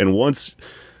 And once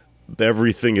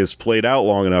everything is played out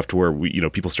long enough to where we, you know,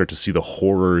 people start to see the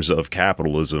horrors of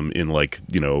capitalism in like,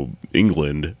 you know,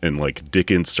 England, and like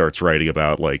Dickens starts writing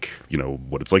about like, you know,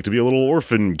 what it's like to be a little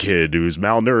orphan kid who's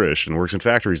malnourished and works in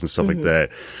factories and stuff like that.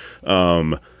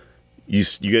 You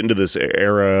get into this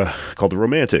era called the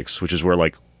Romantics, which is where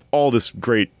like all this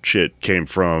great shit came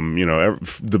from, you know,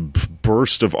 the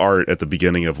burst of art at the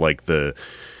beginning of like the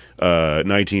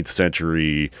 19th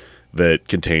century that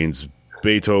contains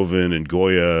Beethoven and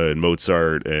Goya and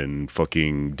Mozart and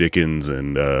fucking Dickens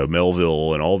and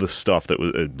Melville and all this stuff that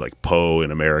was like Poe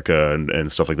in America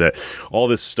and stuff like that. All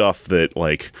this stuff that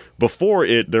like before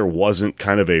it, there wasn't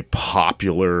kind of a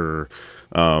popular,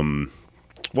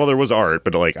 well, there was art,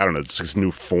 but like, I don't know, it's this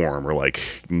new form or like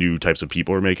new types of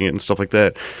people are making it and stuff like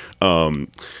that.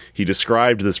 He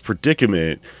described this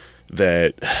predicament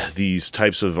that these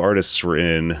types of artists were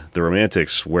in, the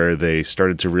Romantics, where they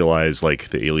started to realize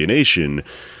like the alienation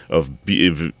of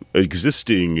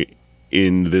existing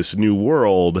in this new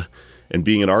world and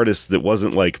being an artist that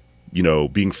wasn't like, you know,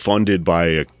 being funded by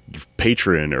a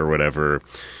patron or whatever.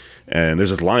 And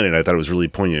there's this line, and I thought it was really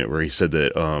poignant, where he said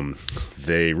that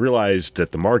they realized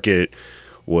that the market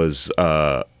was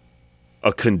a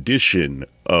condition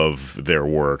of their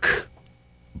work,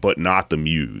 but not the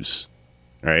muse.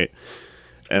 Right.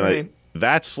 And right.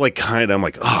 That's like kind of, I'm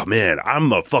like, oh man,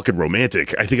 I'm a fucking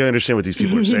romantic. I think I understand what these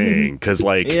people are saying. Cause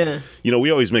like, you know,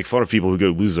 we always make fun of people who go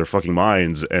lose their fucking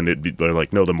minds, and they're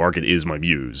like, no, the market is my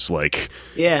muse. Like,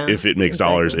 if it makes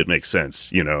dollars, it makes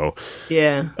sense, you know?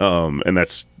 Yeah. And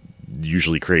that's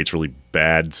usually creates really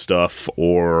bad stuff,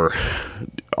 or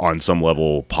on some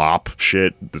level pop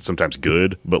shit that's sometimes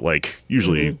good, but like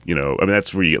usually, you know, I mean,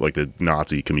 that's where you get like the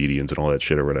Nazi comedians and all that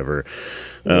shit or whatever.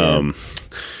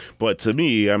 But to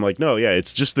me, I'm like, no,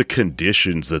 it's just the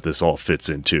conditions that this all fits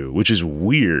into, which is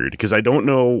weird because I don't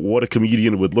know what a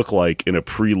comedian would look like in a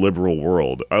pre-liberal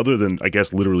world, other than, I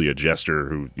guess, literally a jester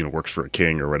who, you know, works for a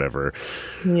king or whatever.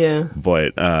 Yeah.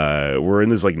 But we're in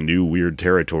this like new weird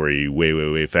territory,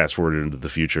 way fast forward into the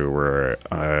future, where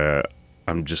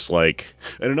I'm just like,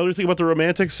 and another thing about the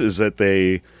Romantics is that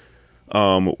they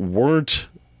weren't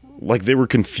like, they were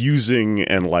confusing,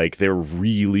 and like they were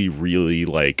really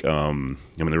like I mean,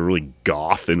 they were really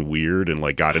goth and weird and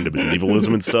like got into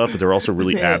medievalism and stuff, but they're also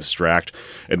really abstract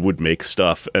and would make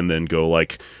stuff and then go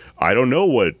like, I don't know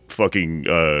what fucking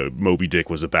Moby Dick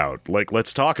was about. Like,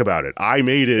 let's talk about it. I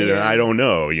made it and I don't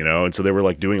know, you know? And so they were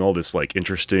like doing all this like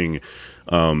interesting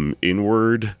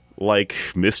inward like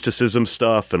mysticism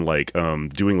stuff and like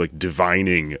doing like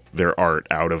divining their art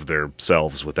out of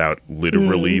themselves without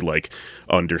literally like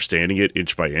understanding it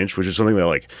inch by inch, which is something that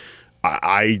like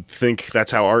I think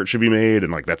that's how art should be made.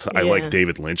 And like I like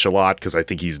David Lynch a lot because I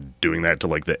think he's doing that to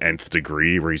like the nth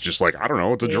degree, where he's just like, I don't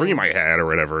know, it's a dream I had or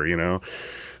whatever, you know.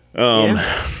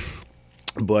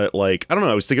 But like, I don't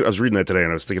know, I was reading that today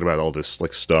and I was thinking about all this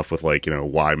like stuff with like, you know,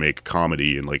 why make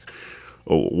comedy and like,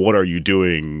 oh, what are you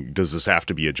doing? Does this have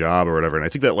to be a job or whatever? And I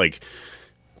think that like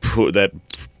that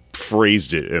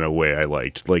phrased it in a way I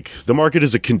liked. Like, the market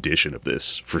is a condition of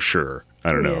this for sure.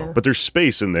 I don't know, but there's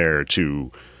space in there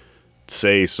to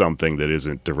say something that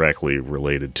isn't directly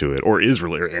related to it, or is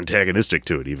really antagonistic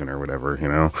to it even, or whatever, you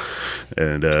know.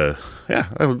 And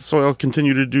so I'll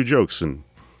continue to do jokes and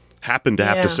happen to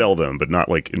have to sell them, but not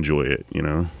like enjoy it, you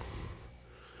know.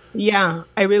 Yeah,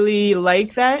 I really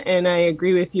like that, and I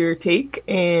agree with your take.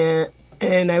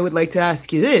 And I would like to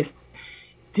ask you this: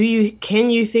 can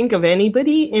you think of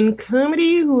anybody in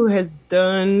comedy who has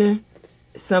done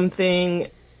something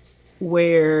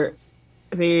where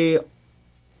they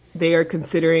are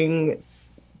considering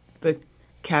the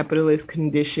capitalist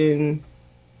condition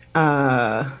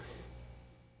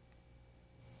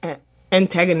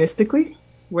antagonistically,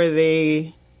 where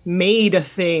they made a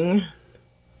thing,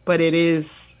 but it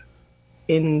is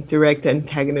in direct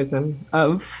antagonism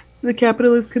of the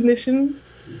capitalist condition?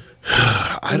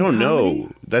 I don't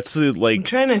know. That's the like. I'm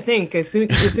trying to think. As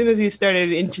soon as you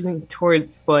started inching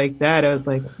towards like that, I was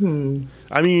like, I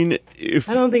mean,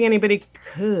 I don't think anybody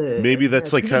could. Maybe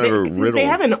that's like kind of a riddle. They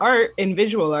have an art in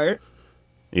visual art.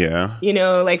 Yeah. You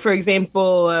know, like for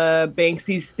example,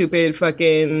 Banksy's stupid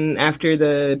fucking after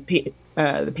the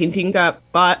painting got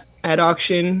bought at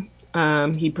auction.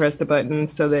 He pressed the button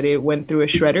so that it went through a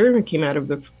shredder. It came out of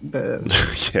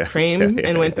the frame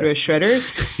and went through a shredder.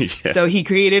 So he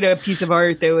created a piece of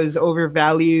art that was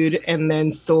overvalued and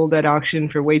then sold at auction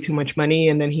for way too much money.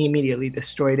 And then he immediately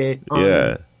destroyed it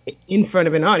in front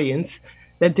of an audience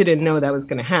that didn't know that was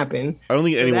going to happen. I don't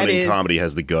think anyone in comedy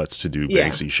has the guts to do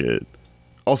Banksy shit.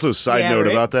 Also, side note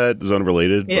about that is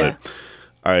unrelated, but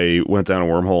I went down a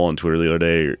wormhole on Twitter the other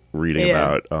day reading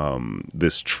about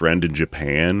this trend in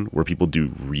Japan where people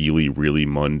do really, really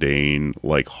mundane,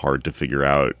 like hard to figure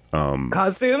out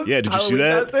costumes. Yeah, did you see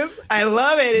that? Costumes? I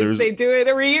love it. They do it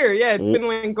every year. Yeah, it's been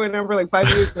like going on for like 5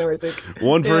 years now, I think.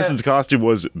 One person's costume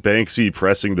was Banksy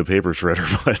pressing the paper shredder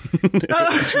button.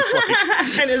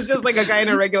 And it's just like a guy in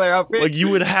a regular outfit. Like, you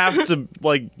would have to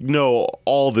like know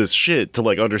all this shit to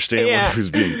like understand what was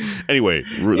being. Anyway,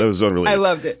 that was unrelated. I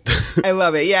loved it. I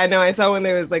love it. Yeah, no, I saw when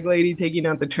there was like lady taking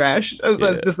out the trash. So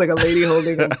it's just like a lady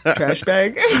holding a trash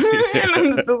bag. And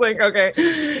I'm just like,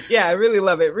 okay. Yeah, I really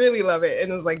love it. Really love it.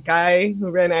 And it was like guy who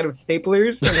ran out of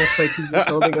staplers. And it's like he's just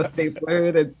holding a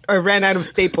stapler or ran out of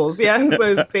staples. Yeah.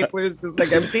 So his stapler's just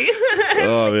like empty.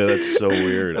 Oh man, that's so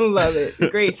weird. I love it.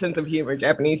 Great sense of humor,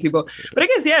 Japanese people. But I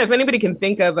guess, if anybody can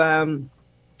think of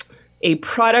a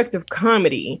product of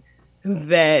comedy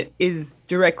that is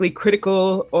directly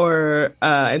critical or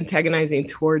antagonizing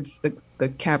towards the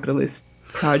capitalist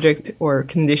project or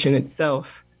condition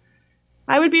itself,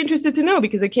 I would be interested to know,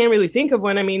 because I can't really think of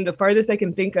one. I mean, the farthest I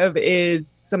can think of is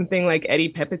something like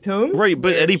Eddie Pepitone. Right,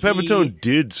 but Eddie Pepitone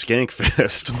did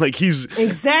Skankfest. Like, he's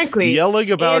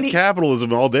yelling about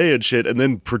capitalism all day and shit, and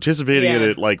then participating in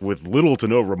it like with little to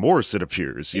no remorse, it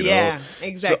appears. You know? Yeah,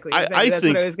 exactly. So I That's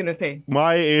think what I was going to say.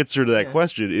 My answer to that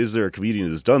question, is there a comedian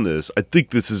that's done this? I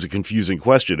think this is a confusing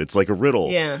question. It's like a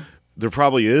riddle. Yeah. There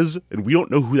probably is, and we don't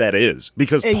know who that is,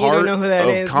 because part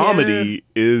of comedy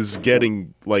is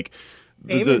getting like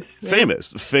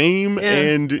famous. Fame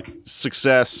and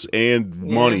success and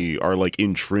money are like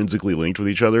intrinsically linked with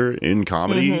each other in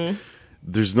comedy.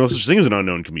 There's no such thing as an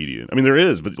unknown comedian. I mean, there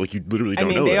is, but like you literally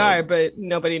don't know. They are, but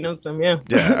nobody knows them. Yeah.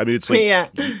 I mean, it's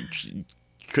like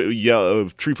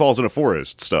tree falls in a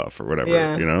forest stuff or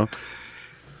whatever. You know.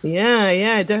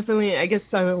 Yeah, definitely. I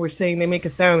guess we're saying they make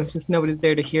a sound. It's just nobody's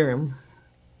there to hear them.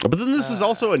 But then this is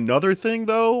also another thing,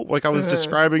 though. Like I was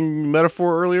describing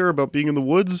metaphor earlier about being in the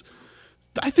woods.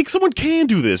 I think someone can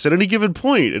do this at any given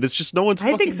point, and it's just no one's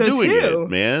fucking doing it,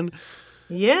 man.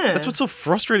 Yeah. That's what's so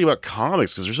frustrating about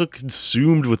comics, because they're so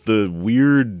consumed with the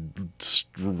weird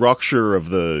structure of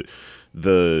the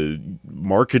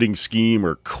marketing scheme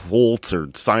or cult or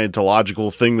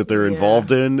Scientological thing that they're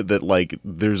involved in, that like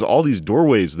there's all these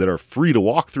doorways that are free to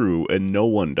walk through and no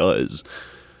one does.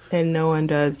 And no one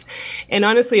does. And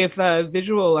honestly, if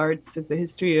visual arts, if the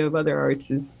history of other arts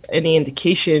is any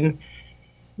indication,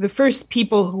 the first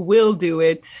people who will do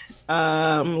it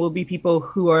will be people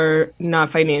who are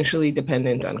not financially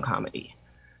dependent on comedy.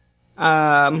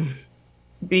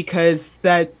 because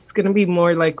that's going to be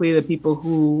more likely the people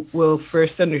who will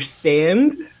first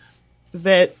understand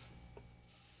that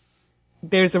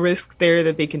there's a risk there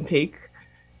that they can take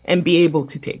and be able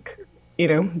to take. You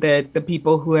know, that the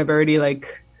people who have already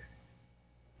like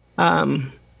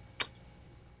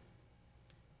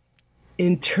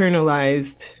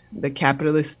internalized the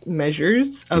capitalist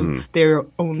measures of their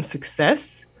own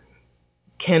success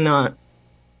cannot,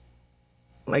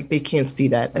 like, they can't see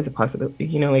that as a possibility,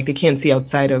 you know, like they can't see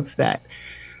outside of that.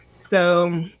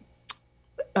 So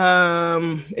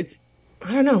it's,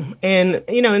 I don't know. And,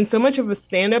 you know, and so much of a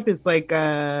stand-up is like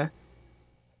the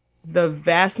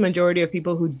vast majority of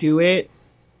people who do it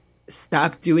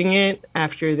stop doing it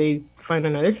after they find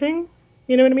another thing.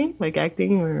 You know what I mean? Like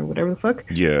acting or whatever the fuck.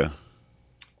 Yeah.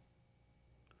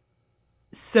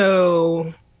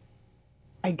 So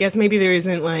I guess maybe there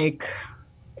isn't like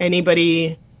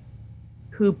anybody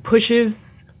who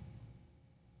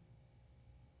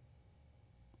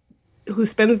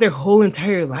spends their whole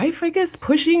entire life, I guess,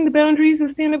 pushing the boundaries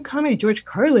of stand-up comedy. George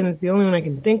Carlin is the only one I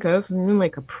can think of. And then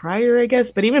like a Pryor, I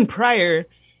guess. But even Pryor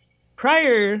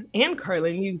and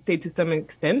Carlin, you'd say to some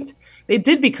extent, they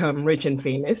did become rich and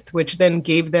famous, which then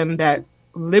gave them that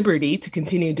liberty to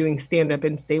continue doing stand-up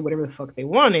and say whatever the fuck they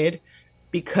wanted,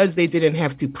 because they didn't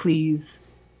have to please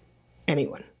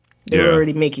anyone. They were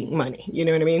already making money. You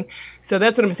know what I mean? So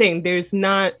that's what I'm saying. There's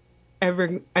not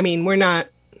ever, I mean, we're not,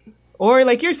 or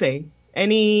like you're saying,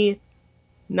 any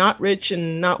not rich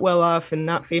and not well off and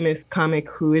not famous comic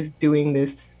who is doing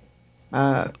this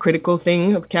critical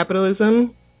thing of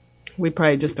capitalism, we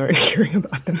probably just aren't hearing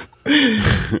about them.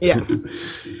 Yeah.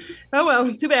 Oh,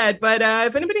 well, too bad. But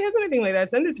if anybody has anything like that,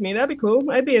 send it to me. That'd be cool.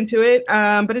 I'd be into it.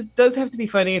 But it does have to be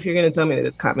funny if you're going to tell me that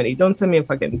it's comedy. Don't send me a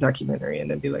fucking documentary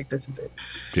and then be like, this is it.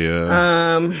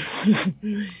 Yeah.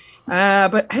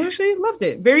 But I actually loved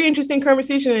it. Very interesting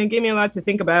conversation, and it gave me a lot to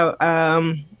think about.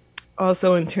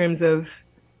 Also in terms of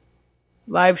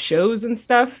live shows and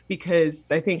stuff, because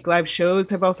I think live shows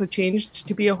have also changed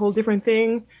to be a whole different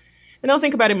thing. And I'll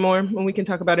think about it more, and we can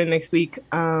talk about it next week.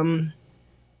 But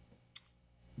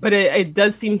it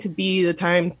does seem to be the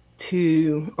time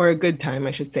to, or a good time,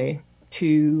 I should say,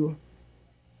 to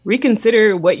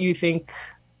reconsider what you think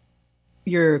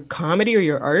your comedy or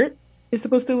your art is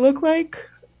supposed to look like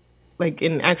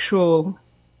in actual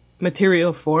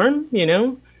material form, you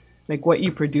know, like what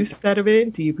you produce out of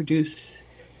it. Do you produce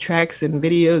tracks and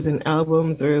videos and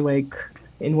albums, or like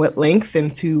in what length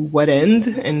and to what end,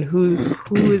 and who is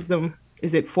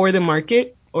it for the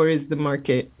market, or is the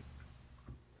market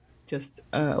just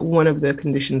one of the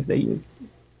conditions that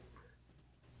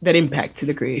impact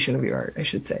the creation of your art, I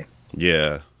should say.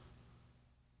 Yeah.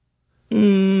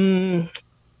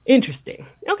 Interesting.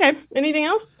 Okay. Anything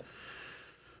else?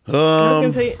 I was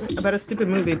going to tell you about a stupid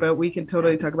movie, but we can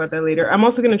totally talk about that later. I'm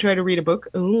also going to try to read a book.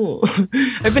 Ooh.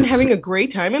 I've been having a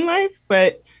great time in life,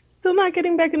 but still not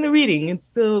getting back into reading. It's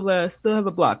still have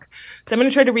a block. So I'm going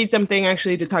to try to read something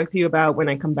actually to talk to you about when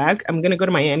I come back. I'm going to go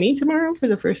to Miami tomorrow for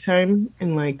the first time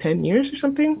in like 10 years or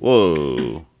something.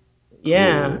 Whoa.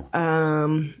 Yeah.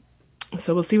 Whoa.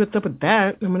 So we'll see what's up with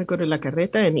that. I'm going to go to La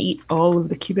Carreta and eat all of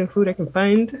the Cuban food I can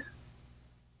find.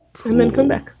 Cool. And then come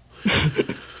back.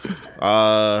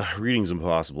 Reading's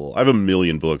impossible. I have 1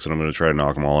 million books, and I'm going to try to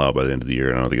knock them all out by the end of the year,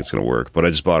 and I don't think it's going to work. But I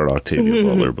just bought an Octavia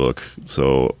Butler book,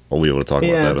 so I'll be able to talk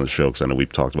about that on the show, because I know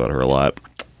we've talked about her a lot.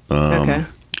 Okay.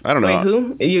 I don't know. Wait,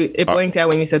 who? It blanked out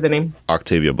when you said the name.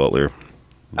 Octavia Butler.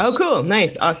 Oh, cool.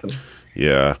 Nice. Awesome.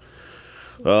 Yeah.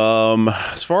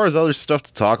 As far as other stuff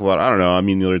to talk about, I don't know. I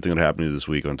mean, the other thing that happened to me this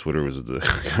week on Twitter was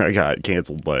I got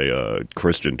canceled by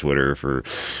Christian Twitter for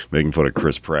making fun of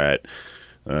Chris Pratt.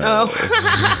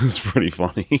 It's pretty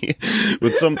funny.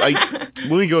 But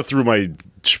let me go through my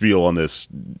spiel on this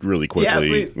really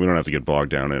quickly. Yeah, we don't have to get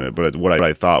bogged down in it. But what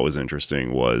I thought was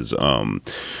interesting was,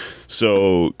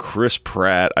 so Chris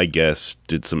Pratt, I guess,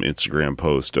 did some Instagram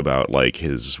post about like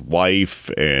his wife,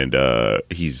 and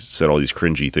he's said all these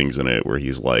cringy things in it where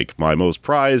he's like, my most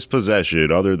prized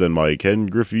possession other than my Ken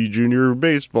Griffey Jr.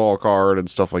 baseball card and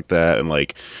stuff like that. And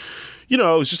like, you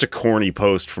know, it was just a corny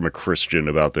post from a Christian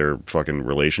about their fucking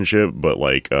relationship, but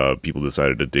like people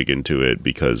decided to dig into it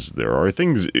because there are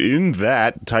things in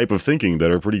that type of thinking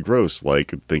that are pretty gross,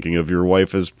 like thinking of your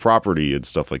wife as property and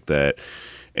stuff like that.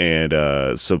 And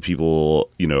so people,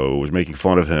 you know, was making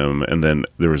fun of him, and then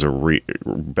there was a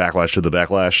backlash to the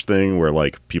backlash thing where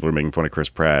like people are making fun of Chris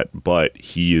Pratt, but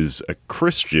he is a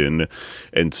Christian,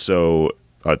 and so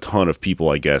a ton of people,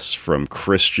 I guess, from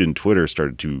Christian Twitter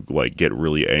started to like get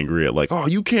really angry at like, oh,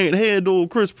 you can't handle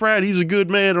Chris Pratt, he's a good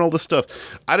man and all this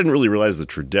stuff. I didn't really realize the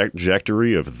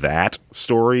trajectory of that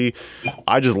story.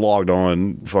 I just logged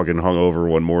on fucking hungover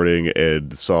one morning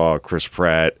and saw Chris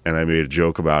Pratt and I made a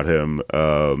joke about him.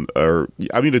 A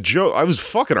joke. I was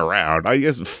fucking around. I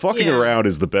guess fucking around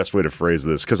is the best way to phrase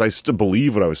this, because I still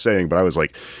believe what I was saying, but I was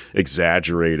like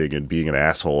exaggerating and being an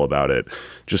asshole about it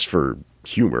just for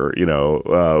humor,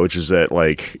 which is that,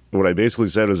 like, what I basically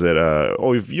said is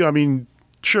that,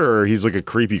 sure, he's like a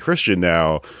creepy Christian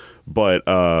now, but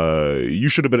you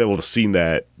should have been able to seen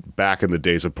that back in the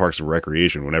days of Parks and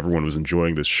Recreation when everyone was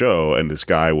enjoying this show and this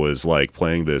guy was like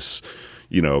playing this,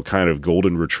 kind of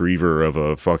golden retriever of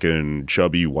a fucking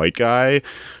chubby white guy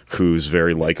who's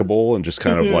very likable and just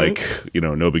kind of like,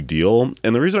 no big deal.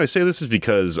 And the reason I say this is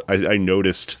because I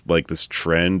noticed like this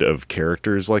trend of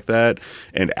characters like that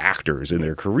and actors in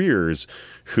their careers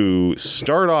who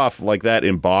start off like that,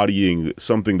 embodying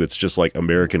something that's just like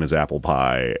American as apple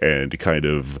pie and kind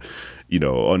of,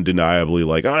 undeniably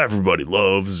like, oh, everybody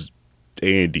loves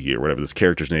Andy or whatever this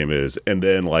character's name is. And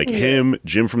then like him,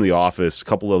 Jim from The Office, a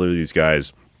couple other of these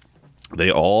guys, they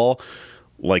all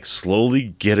like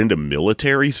slowly get into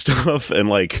military stuff. And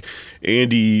like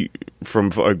Andy from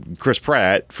Chris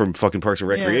Pratt from fucking Parks and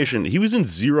Recreation, he was in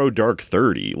Zero Dark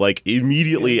 30, like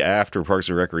immediately after Parks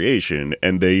and Recreation.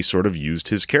 And they sort of used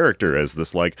his character as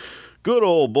this like good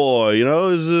old boy,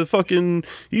 is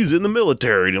he's in the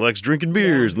military and he likes drinking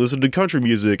beers and listening to country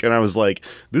music. And I was like,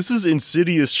 this is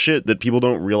insidious shit that people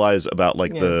don't realize about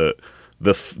like the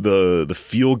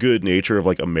feel good nature of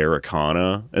like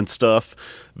Americana and stuff.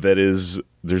 That is,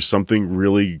 there's something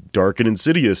really dark and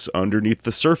insidious underneath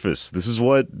the surface. This is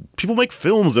what people make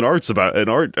films and art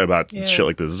about shit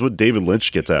like this. This is what David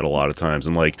Lynch gets at a lot of times.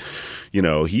 And like,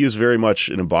 he is very much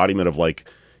an embodiment of like,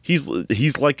 he's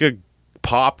like a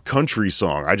pop country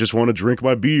song. I just want to drink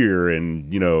my beer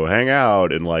and, hang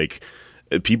out. And like,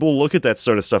 people look at that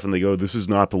sort of stuff and they go, this is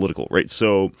not political. Right.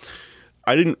 So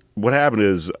what happened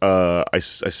is, I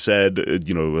said,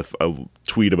 with a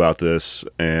tweet about this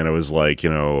and I was like,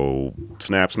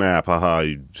 snap, haha,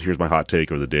 here's my hot take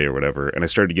of the day or whatever. And I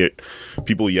started to get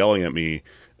people yelling at me.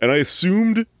 And I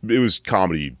assumed it was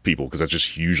comedy people, because that's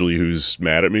just usually who's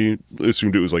mad at me. I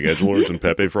assumed it was like edgelords and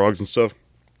Pepe frogs and stuff.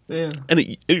 Yeah.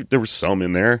 And there was some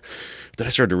in there that I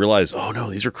started to realize, oh no,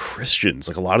 these are Christians.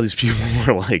 Like a lot of these people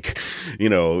are like, you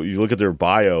look at their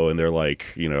bio and they're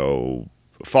like,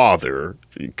 Father,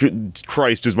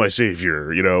 Christ is my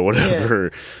savior,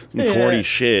 whatever, some corny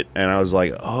shit. And I was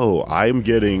like, oh, I'm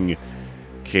getting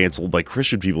canceled by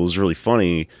Christian people. This is really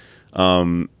funny.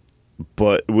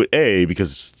 But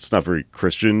because it's not very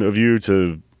Christian of you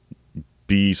to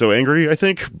be so angry, I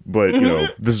think. But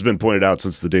this has been pointed out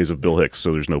since the days of Bill Hicks,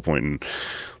 so there's no point in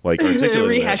like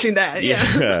articulating rehashing that.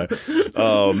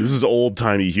 This is old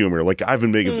timey humor. Like I've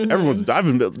been making I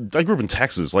grew up in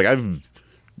Texas. Like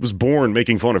was born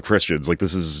making fun of Christians. Like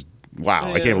this is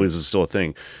wow. I can't believe this is still a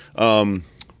thing.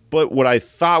 But what I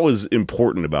thought was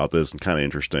important about this and kind of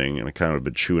interesting, and I kind of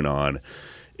been chewing on,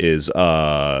 is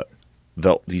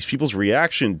these people's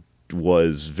reaction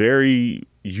was very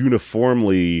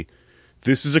uniformly,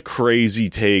 this is a crazy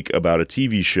take about a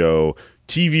TV show.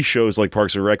 TV shows like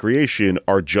Parks and Recreation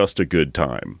are just a good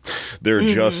time. They're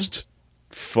just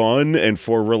fun and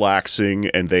for relaxing,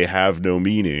 and they have no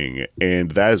meaning.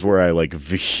 And that is where I like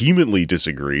vehemently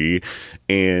disagree.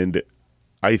 And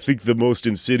I think the most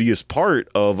insidious part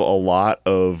of a lot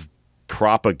of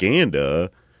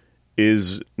propaganda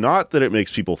is not that it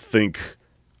makes people think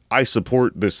I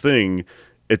support this thing.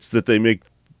 It's that they make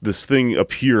this thing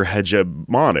appear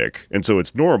hegemonic. And so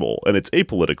it's normal and it's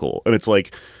apolitical. And it's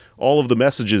like all of the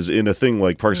messages in a thing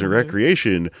like Parks and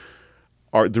Recreation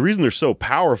are the reason they're so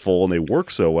powerful and they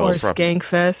work so well. Or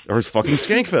Skankfest. Or fucking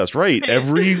Skankfest, right.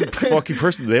 Every fucking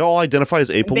person, they all identify as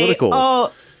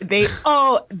apolitical.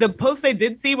 The post I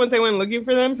did see once I went looking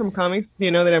for them from comics,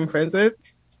 that I'm friends with,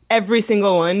 every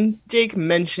single one, Jake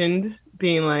mentioned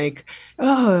being like,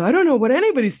 oh, I don't know what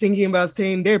anybody's thinking about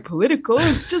saying they're political.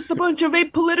 It's just a bunch of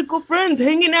apolitical friends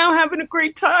hanging out, having a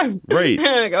great time. Right.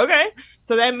 Like, okay.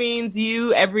 So that means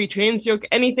every trans joke,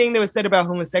 anything that was said about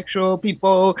homosexual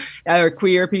people or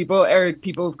queer people or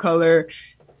people of color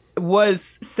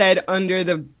was said under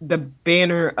the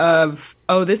banner of,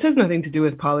 oh, this has nothing to do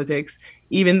with politics,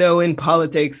 even though in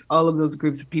politics, all of those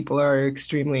groups of people are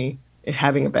extremely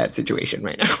having a bad situation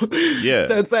right now. Yeah.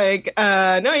 So it's like,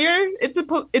 no,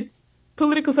 it's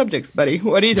political subjects, buddy.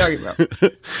 What are you talking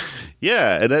about?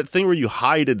 Yeah. And that thing where you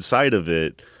hide inside of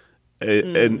it.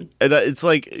 And it's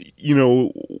like,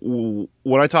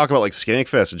 when I talk about like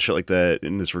Skankfest and shit like that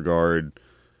in this regard,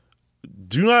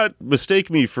 do not mistake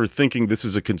me for thinking this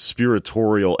is a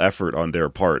conspiratorial effort on their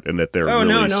part and that they're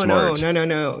really smart.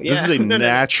 No. Yeah. This is a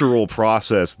natural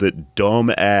process that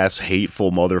dumb-ass,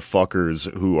 hateful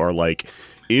motherfuckers who are like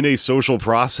in a social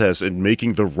process and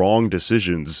making the wrong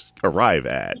decisions arrive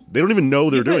at. They don't even know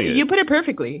they're doing it. You put it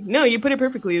perfectly. No, you put it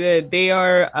perfectly. That they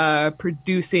are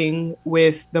producing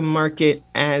with the market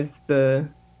as the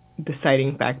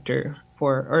deciding factor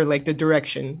for, or like the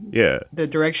direction. Yeah. The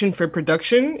direction for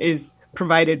production is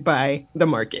provided by the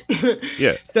market.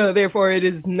 Yeah. So therefore it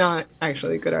is not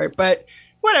actually good art, but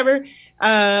whatever.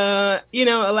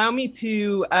 Allow me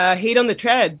to hate on the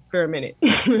trads for a minute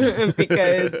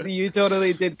because you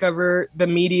totally did cover the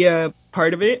media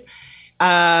part of it.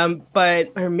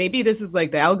 Or maybe this is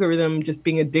like the algorithm just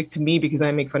being a dick to me because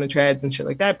I make fun of trads and shit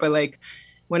like that. But like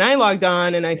when I logged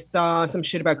on and I saw some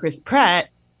shit about Chris Pratt,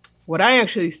 what I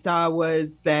actually saw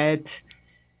was that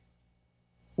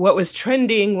what was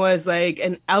trending was like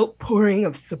an outpouring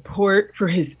of support for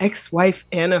his ex-wife,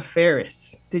 Anna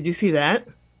Faris. Did you see that?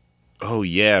 Oh,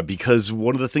 yeah, because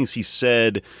one of the things he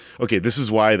said, okay, this is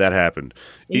why that happened.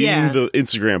 In the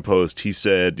Instagram post, he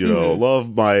said,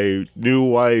 love my new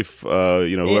wife,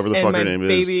 whoever the fuck her name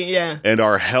baby, is, and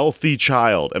our healthy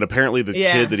child. And apparently the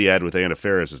kid that he had with Anna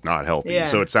Faris is not healthy. Yeah.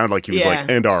 So it sounded like he was like,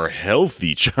 and our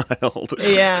healthy child.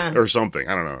 Yeah. Or something.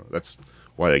 I don't know. That's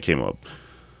why that came up.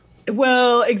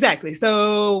 Well, exactly.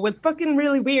 So what's fucking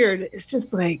really weird is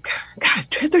just like, God,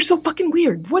 trans are so fucking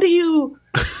weird.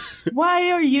 Why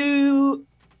are you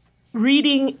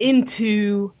reading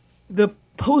into the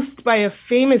post by a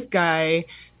famous guy,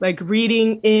 like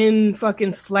reading in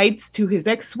fucking slights to his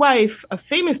ex-wife, a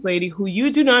famous lady who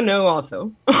you do not know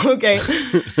also, okay?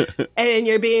 And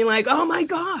you're being like, oh my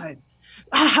God,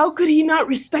 how could he not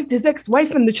respect his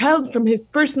ex-wife and the child from his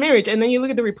first marriage? And then you look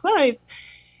at the replies,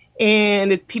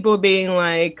 and it's people being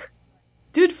like,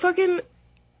 dude, fucking...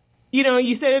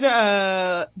 you said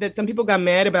that some people got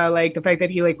mad about like the fact that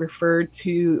he like referred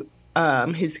to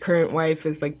his current wife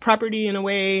as like property in a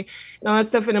way and all that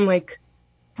stuff. And I'm like,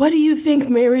 what do you think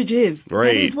marriage is?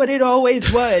 Right. That is what it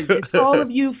always was. It's all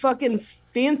of you fucking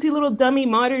fancy little dummy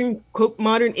modern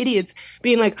idiots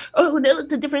being like, oh no,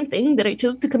 it's a different thing that I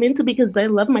chose to come into because I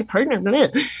love my partner.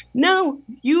 No,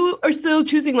 you are still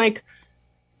choosing like,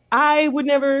 I would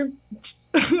never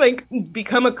like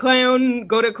become a clown,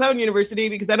 go to clown university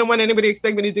because I don't want anybody to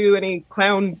expect me to do any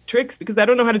clown tricks because I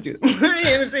don't know how to do them.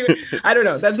 I don't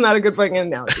know. That's not a good fucking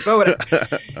analogy, but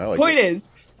whatever. Point is,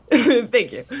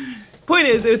 thank you. Point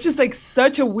is, it was just like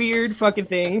such a weird fucking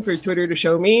thing for Twitter to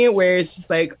show me where it's just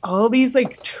like all these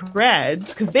like trads,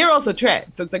 because they're also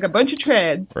trads. So it's like a bunch of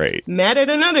trads mad at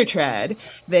another trad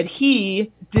that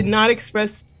he did not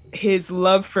express his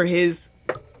love for his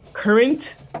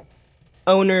current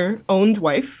owned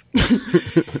wife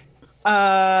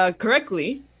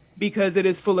correctly because it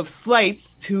is full of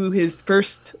slights to his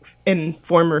first and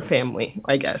former family,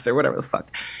 I guess, or whatever the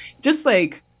fuck. Just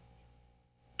like,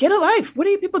 get a life. What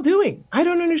are you people doing? I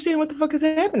don't understand what the fuck is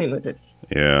happening with this.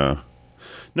 Yeah.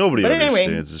 Nobody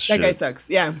understands this shit. That guy sucks.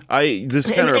 Yeah.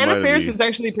 This kind of reminded Anna Faris is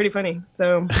actually pretty funny.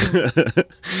 So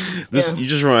you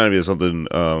just reminded me of something.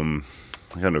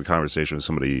 I got into a conversation with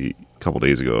somebody a couple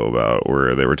days ago about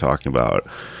where they were talking about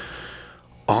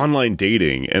online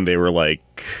dating, and they were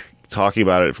like talking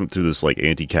about it through this like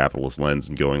anti-capitalist lens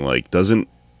and going like, doesn't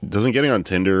getting on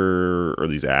Tinder or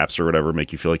these apps or whatever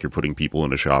make you feel like you're putting people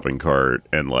in a shopping cart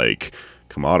and like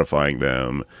commodifying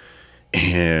them?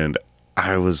 And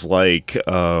I was like, but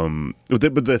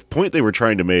the point they were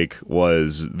trying to make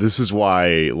was this is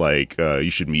why like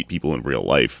you should meet people in real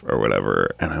life or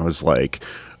whatever. And I was like,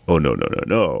 oh,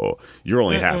 no. You're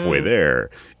only halfway there.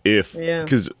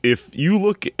 Because if you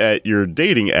look at your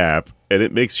dating app and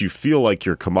it makes you feel like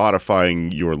you're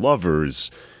commodifying your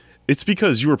lovers, it's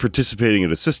because you are participating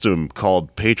in a system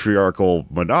called patriarchal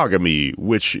monogamy,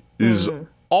 which is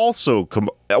also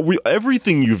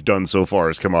everything you've done so far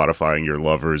is commodifying your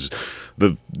lovers.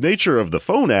 The nature of the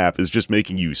phone app is just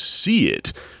making you see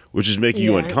it, which is making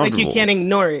you uncomfortable. Like you can't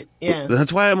ignore it. Yeah.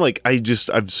 That's why I'm like, I'm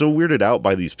so weirded out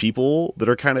by these people that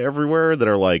are kind of everywhere that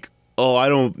are like,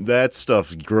 oh, that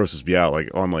stuff grosses me out. Like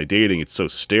online dating, it's so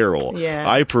sterile. Yeah.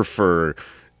 I prefer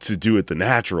to do it the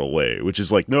natural way, which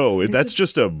is like, no, that's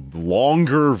just a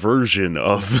longer version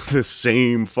of the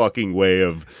same fucking way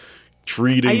of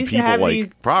treating people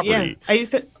like property.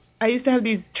 Yeah. I used to have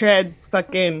these trads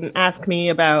fucking ask me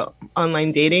about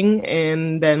online dating,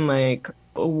 and then like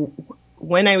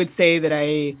when I would say that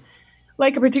I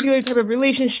like a particular type of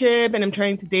relationship and I'm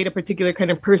trying to date a particular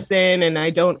kind of person and I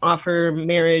don't offer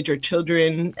marriage or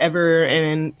children ever,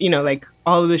 and like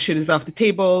all of this shit is off the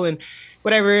table and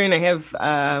whatever, and I have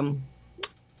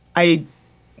I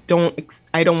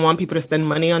I don't want people to spend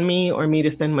money on me or me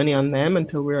to spend money on them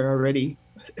until we're already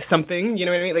something, you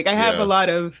know what I mean? Like I have a lot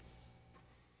of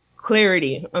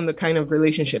clarity on the kind of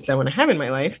relationships I want to have in my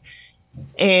life.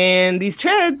 And these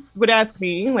trads would ask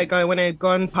me, like when I go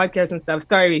on podcasts and stuff,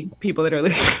 sorry, people that are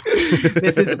listening,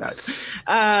 this is about,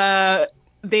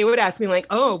 they would ask me like,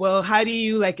 oh, well, how do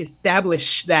you like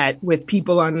establish that with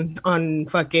people on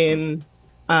fucking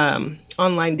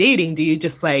online dating? Do you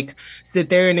just like sit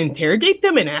there and interrogate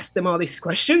them and ask them all these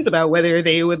questions about whether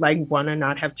they would like want to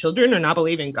not have children or not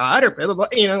believe in God or blah, blah, blah,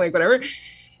 you know, like whatever.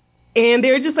 And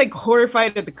they're just like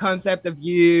horrified at the concept of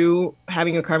you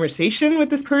having a conversation with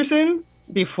this person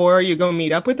before you go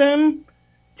meet up with them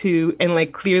and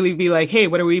like clearly be like, hey,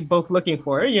 what are we both looking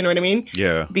for? You know what I mean?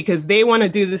 Yeah. Because they want to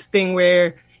do this thing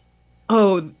where,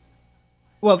 oh,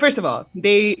 well, first of all,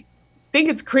 they think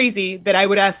it's crazy that I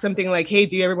would ask something like, hey,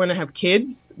 do you ever want to have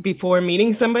kids before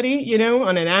meeting somebody, you know,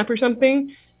 on an app or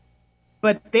something?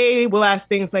 But they will ask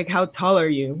things like, how tall are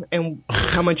you? And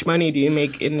how much money do you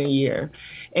make in a year?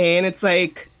 And it's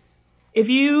like, if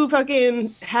you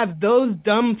fucking have those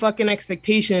dumb fucking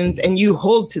expectations and you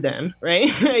hold to them,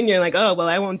 right? And you're like, oh, well,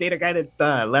 I won't date a guy that's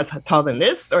less tall than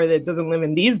this, or that doesn't live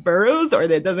in these boroughs, or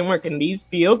that doesn't work in these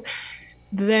fields,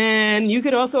 then you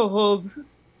could also hold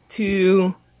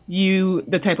to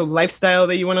the type of lifestyle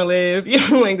that you want to live, you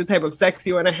know, like the type of sex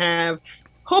you want to have,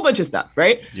 whole bunch of stuff,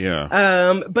 right?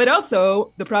 Yeah. But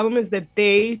also the problem is that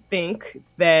they think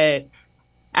that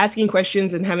asking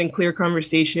questions and having clear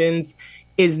conversations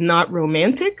is not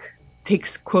romantic,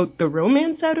 takes, quote, the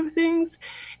romance out of things.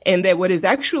 And that what is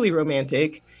actually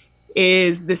romantic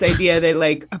is this idea that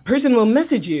like a person will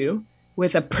message you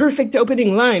with a perfect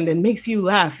opening line that makes you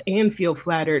laugh and feel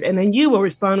flattered. And then you will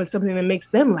respond with something that makes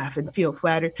them laugh and feel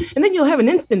flattered. And then you'll have an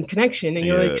instant connection and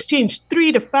you'll exchange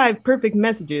 3 to 5 perfect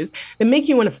messages that make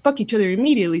you want to fuck each other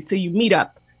immediately. So you meet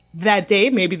up that day,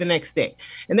 maybe the next day.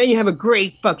 And then you have a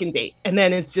great fucking date. And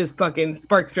then it's just fucking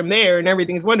sparks from there and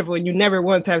everything's wonderful. And you never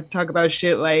once have to talk about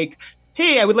shit like,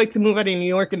 hey, I would like to move out of New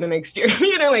York in the next year.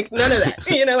 You know, like none of that,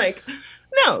 you know, like,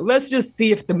 no, let's just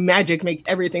see if the magic makes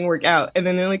everything work out. And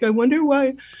then they're like, I wonder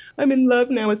why I'm in love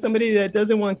now with somebody that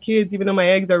doesn't want kids, even though my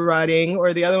eggs are rotting.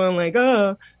 Or the other one like,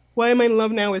 oh, why am I in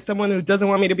love now with someone who doesn't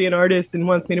want me to be an artist and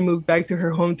wants me to move back to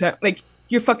her hometown? Like,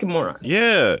 you're fucking moron.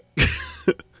 Yeah.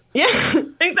 Yeah,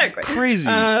 exactly. It's crazy.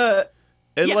 And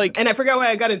yeah, like, and I forgot why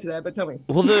I got into that, but tell me.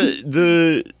 Well,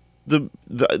 the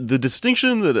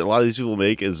distinction that a lot of these people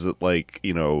make is that, like,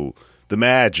 you know, the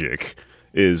magic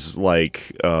is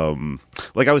like I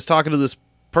was talking to this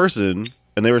person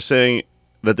and they were saying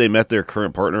that they met their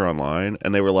current partner online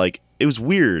and they were like, it was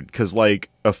weird because like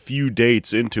a few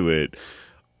dates into it,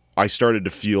 I started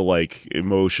to feel like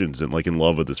emotions and like in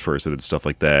love with this person and stuff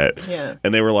like that. Yeah.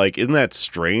 And they were like, isn't that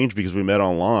strange because we met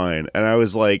online? And I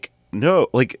was like, no,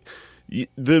 like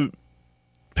the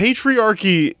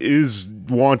patriarchy is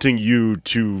wanting you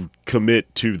to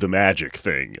commit to the magic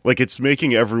thing. Like it's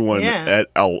making everyone at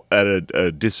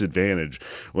a disadvantage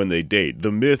when they date.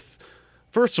 The myth,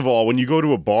 first of all, when you go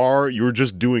to a bar, you're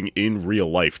just doing in real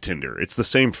life Tinder. It's the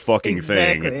same fucking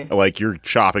thing. Like you're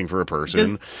shopping for a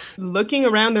person. Just looking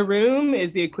around the room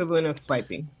is the equivalent of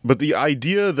swiping. But the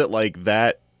idea that like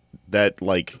that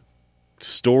like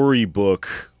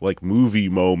storybook, like movie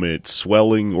moment,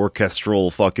 swelling orchestral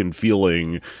fucking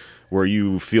feeling where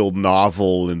you feel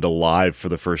novel and alive for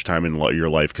the first time in your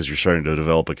life because you're starting to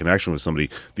develop a connection with somebody.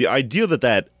 The idea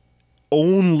that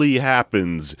only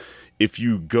happens if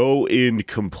you go in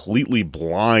completely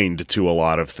blind to a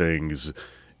lot of things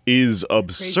is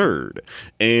absurd.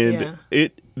 And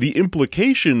the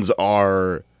implications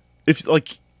are, if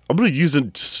like, I'm going to use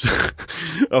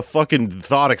a fucking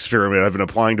thought experiment I've been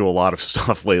applying to a lot of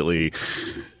stuff lately.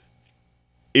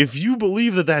 If you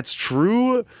believe that that's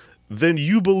true, then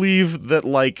you believe that,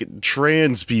 like,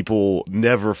 trans people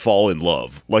never fall in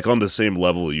love, like, on the same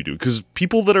level you do. Because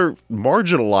people that are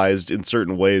marginalized in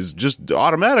certain ways, just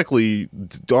automatically,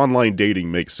 online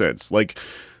dating makes sense. Like,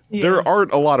 there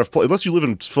aren't a lot of unless you live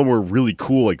in somewhere really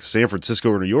cool, like San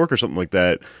Francisco or New York or something like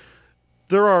that,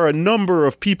 there are a number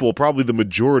of people, probably the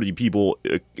majority people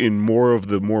in more of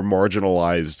the more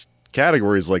marginalized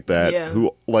categories like that,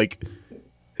 who, like,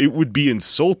 it would be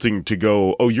insulting to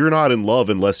go, oh, you're not in love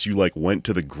unless you, like, went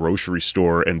to the grocery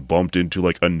store and bumped into,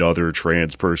 like, another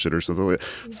trans person or something like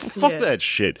that. Fuck that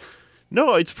shit.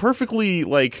 No, it's perfectly,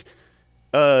 like,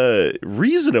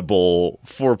 reasonable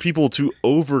for people to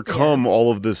overcome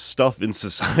all of this stuff in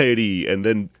society, and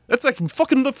then that's like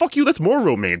fucking the fuck you, that's more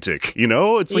romantic, you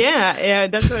know? It's like, yeah,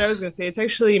 that's what I was gonna say. It's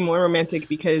actually more romantic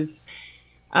because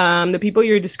The people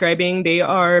you're describing, they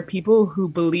are people who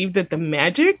believe that the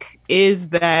magic is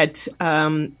that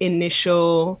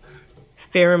initial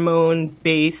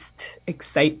pheromone-based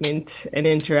excitement and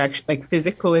interaction, like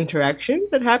physical interaction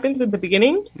that happens at the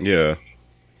beginning. Yeah.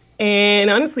 And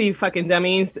honestly, you fucking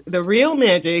dummies, the real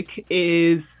magic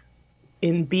is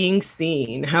in being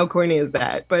seen. How corny is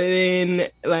that? But in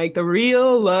like the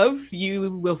real love,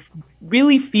 you will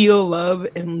really feel love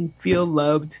and feel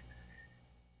loved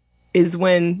is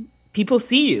when people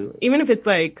see you, even if it's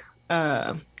like,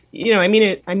 I mean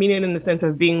it in the sense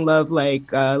of being loved,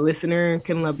 like a listener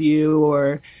can love you,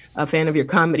 or a fan of your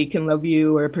comedy can love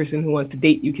you, or a person who wants to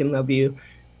date you can love you.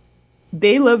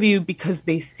 They love you because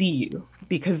they see you,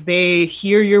 because they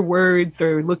hear your words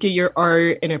or look at your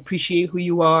art and appreciate who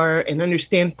you are and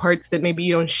understand parts that maybe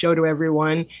you don't show to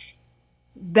everyone.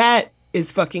 That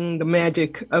is fucking the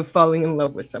magic of falling in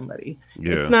love with somebody.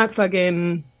 Yeah. It's not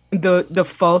fucking the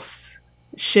false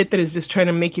shit that is just trying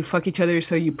to make you fuck each other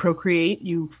so you procreate,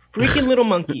 you freaking little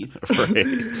monkeys.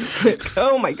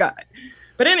 Oh my God.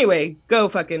 But anyway, go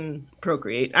fucking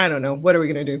procreate. I don't know. What are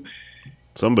we going to do?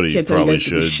 Somebody probably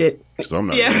should. Because I'm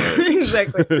not. Yeah,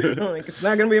 exactly. Like, it's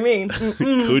not going to be me.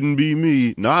 Couldn't be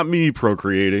me. Not me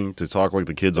procreating to talk like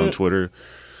the kids on Twitter.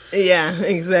 Yeah,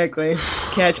 exactly.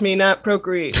 Catch me not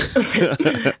procreating.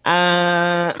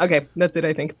 Okay, that's it,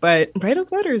 I think. But write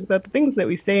us letters about the things that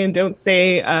we say and don't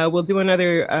say. We'll do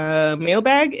another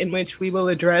mailbag in which we will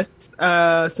address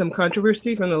some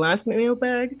controversy from the last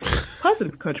mailbag.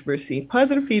 Positive controversy,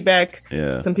 positive feedback.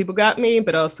 Yeah. Some people got me,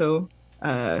 but also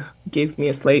gave me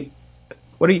a slight,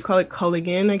 what do you call it? Calling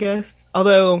in, I guess.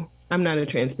 Although I'm not a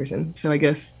trans person, so I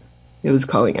guess it was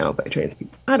calling out by trans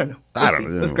people. I don't know. I don't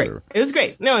know. It was great. It was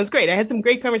great. No, it's great. I had some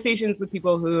great conversations with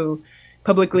people who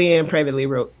publicly and privately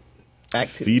wrote back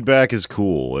to feedback is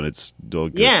cool, and it's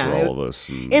good for all of us.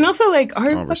 And also, like,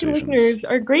 our fucking listeners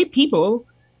are great people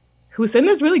who send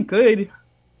us really good,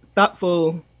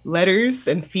 thoughtful letters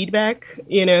and feedback,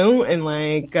 and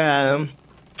like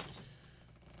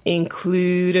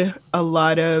include a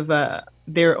lot of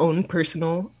their own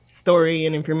personal story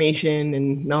and information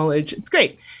and knowledge. It's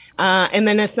great. And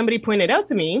then, as somebody pointed out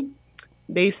to me,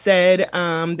 they said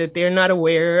that they're not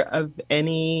aware of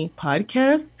any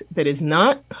podcast that is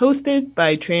not hosted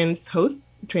by trans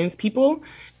hosts, trans people,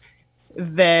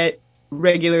 that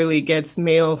regularly gets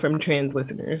mail from trans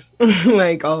listeners,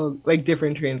 like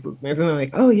different trans listeners. And they're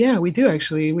like, oh yeah, we do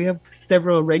actually. We have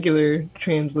several regular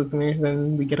trans listeners,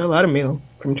 and we get a lot of mail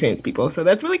from trans people. So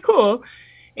that's really cool.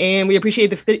 And we appreciate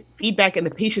the feedback and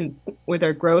the patience with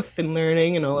our growth and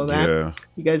learning and all of that. Yeah.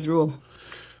 You guys rule.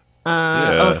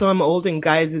 Also, I'm old and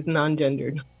guys is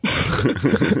non-gendered.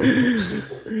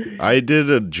 I did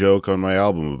a joke on my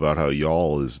album about how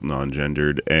y'all is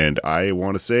non-gendered, and I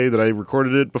want to say that I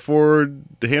recorded it before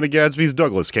Hannah Gadsby's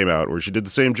Douglas came out, where she did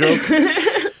the same joke,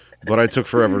 but I took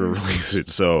forever to release it,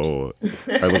 so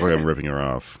I look like I'm ripping her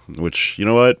off, which, you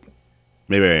know what?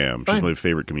 Maybe I am. She's my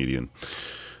favorite comedian.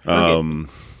 Okay.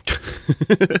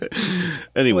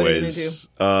 Anyways,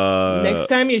 next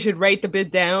time you should write the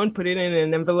bit down, put it in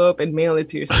an envelope, and mail it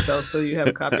to yourself so you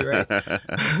have copyright.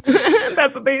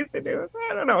 That's what they used to do.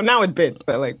 I don't know, not with bits,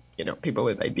 but like, people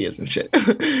with ideas and shit.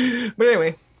 But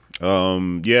anyway,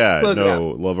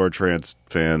 love our trans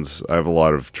fans. I have a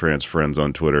lot of trans friends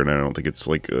on Twitter, and I don't think it's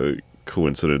like a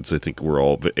coincidence. I think we're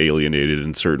all alienated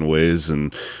in certain ways,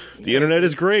 and the internet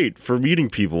is great for meeting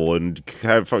people and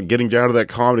getting down to that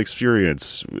common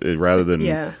experience rather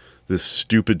than this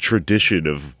stupid tradition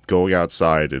of going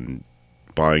outside and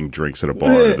buying drinks at a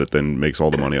bar that then makes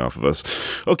all the money off of us.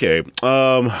 Okay,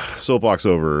 soapbox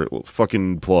over.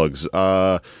 Fucking plugs.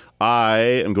 I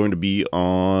am going to be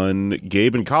on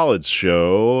Gabe and Khaled's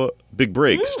show, Big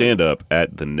Break, stand-up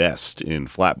at The Nest in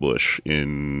Flatbush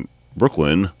in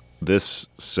Brooklyn this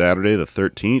Saturday, the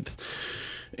 13th.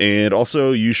 And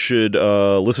also, you should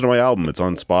listen to my album. It's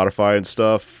on Spotify and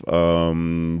stuff.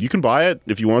 You can buy it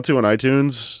if you want to on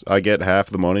iTunes. I get half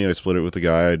the money. I split it with the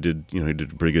guy. He did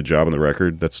a pretty good job on the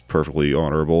record. That's perfectly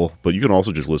honorable. But you can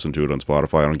also just listen to it on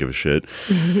Spotify. I don't give a shit.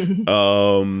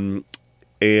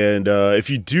 And if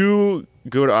you do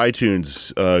go to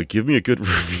iTunes, give me a good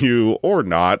review or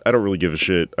not. I don't really give a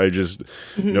shit. I just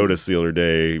noticed the other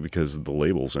day, because the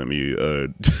label sent me a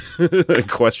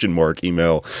question mark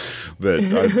email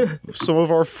that some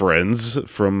of our friends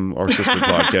from our sister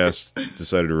podcast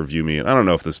decided to review me. And I don't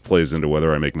know if this plays into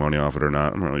whether I make money off it or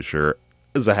not. I'm not really sure.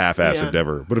 It's a half-ass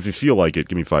endeavor. But if you feel like it,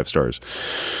 give me 5 stars.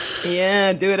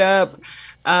 Yeah, do it up.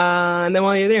 And then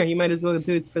while you're there, you might as well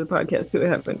do it for the podcast too,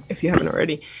 if you haven't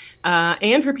already.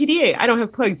 And for PDA, I don't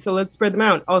have plugs, so let's spread them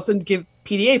out. Also, give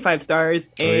PDA 5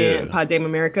 stars, and Pod Damn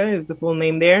America is the full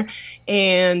name there.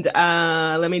 And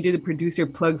let me do the producer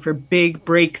plug for Big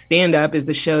Break Stand Up, is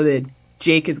the show that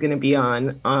Jake is going to be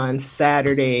on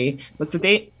Saturday. What's the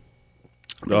date?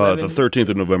 The 13th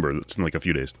of November. That's in like a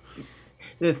few days.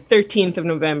 The 13th of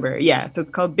November. Yeah, so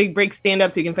it's called Big Break Stand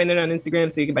Up, so you can find it on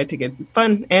Instagram, so you can buy tickets. It's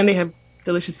fun, and they have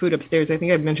delicious food upstairs. I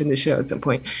think I've mentioned this show at some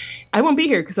point. I won't be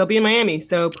here because I'll be in Miami,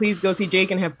 so please go see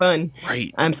Jake and have fun.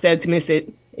 Right. I'm sad to miss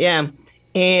it. Yeah.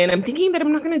 And I'm thinking that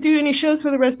I'm not going to do any shows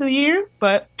for the rest of the year,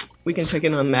 but we can check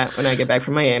in on that when I get back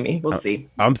from Miami. We'll see.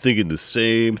 I'm thinking the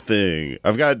same thing.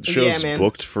 I've got shows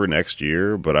booked for next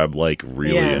year, but I'm like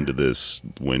really into this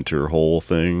winter whole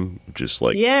thing. Just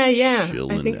like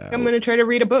chilling I think out. I'm going to try to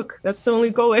read a book. That's the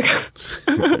only goal I got.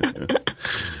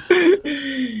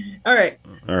 All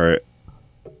right.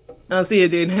 I'll see you,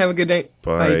 dude. Have a good night.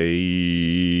 Bye.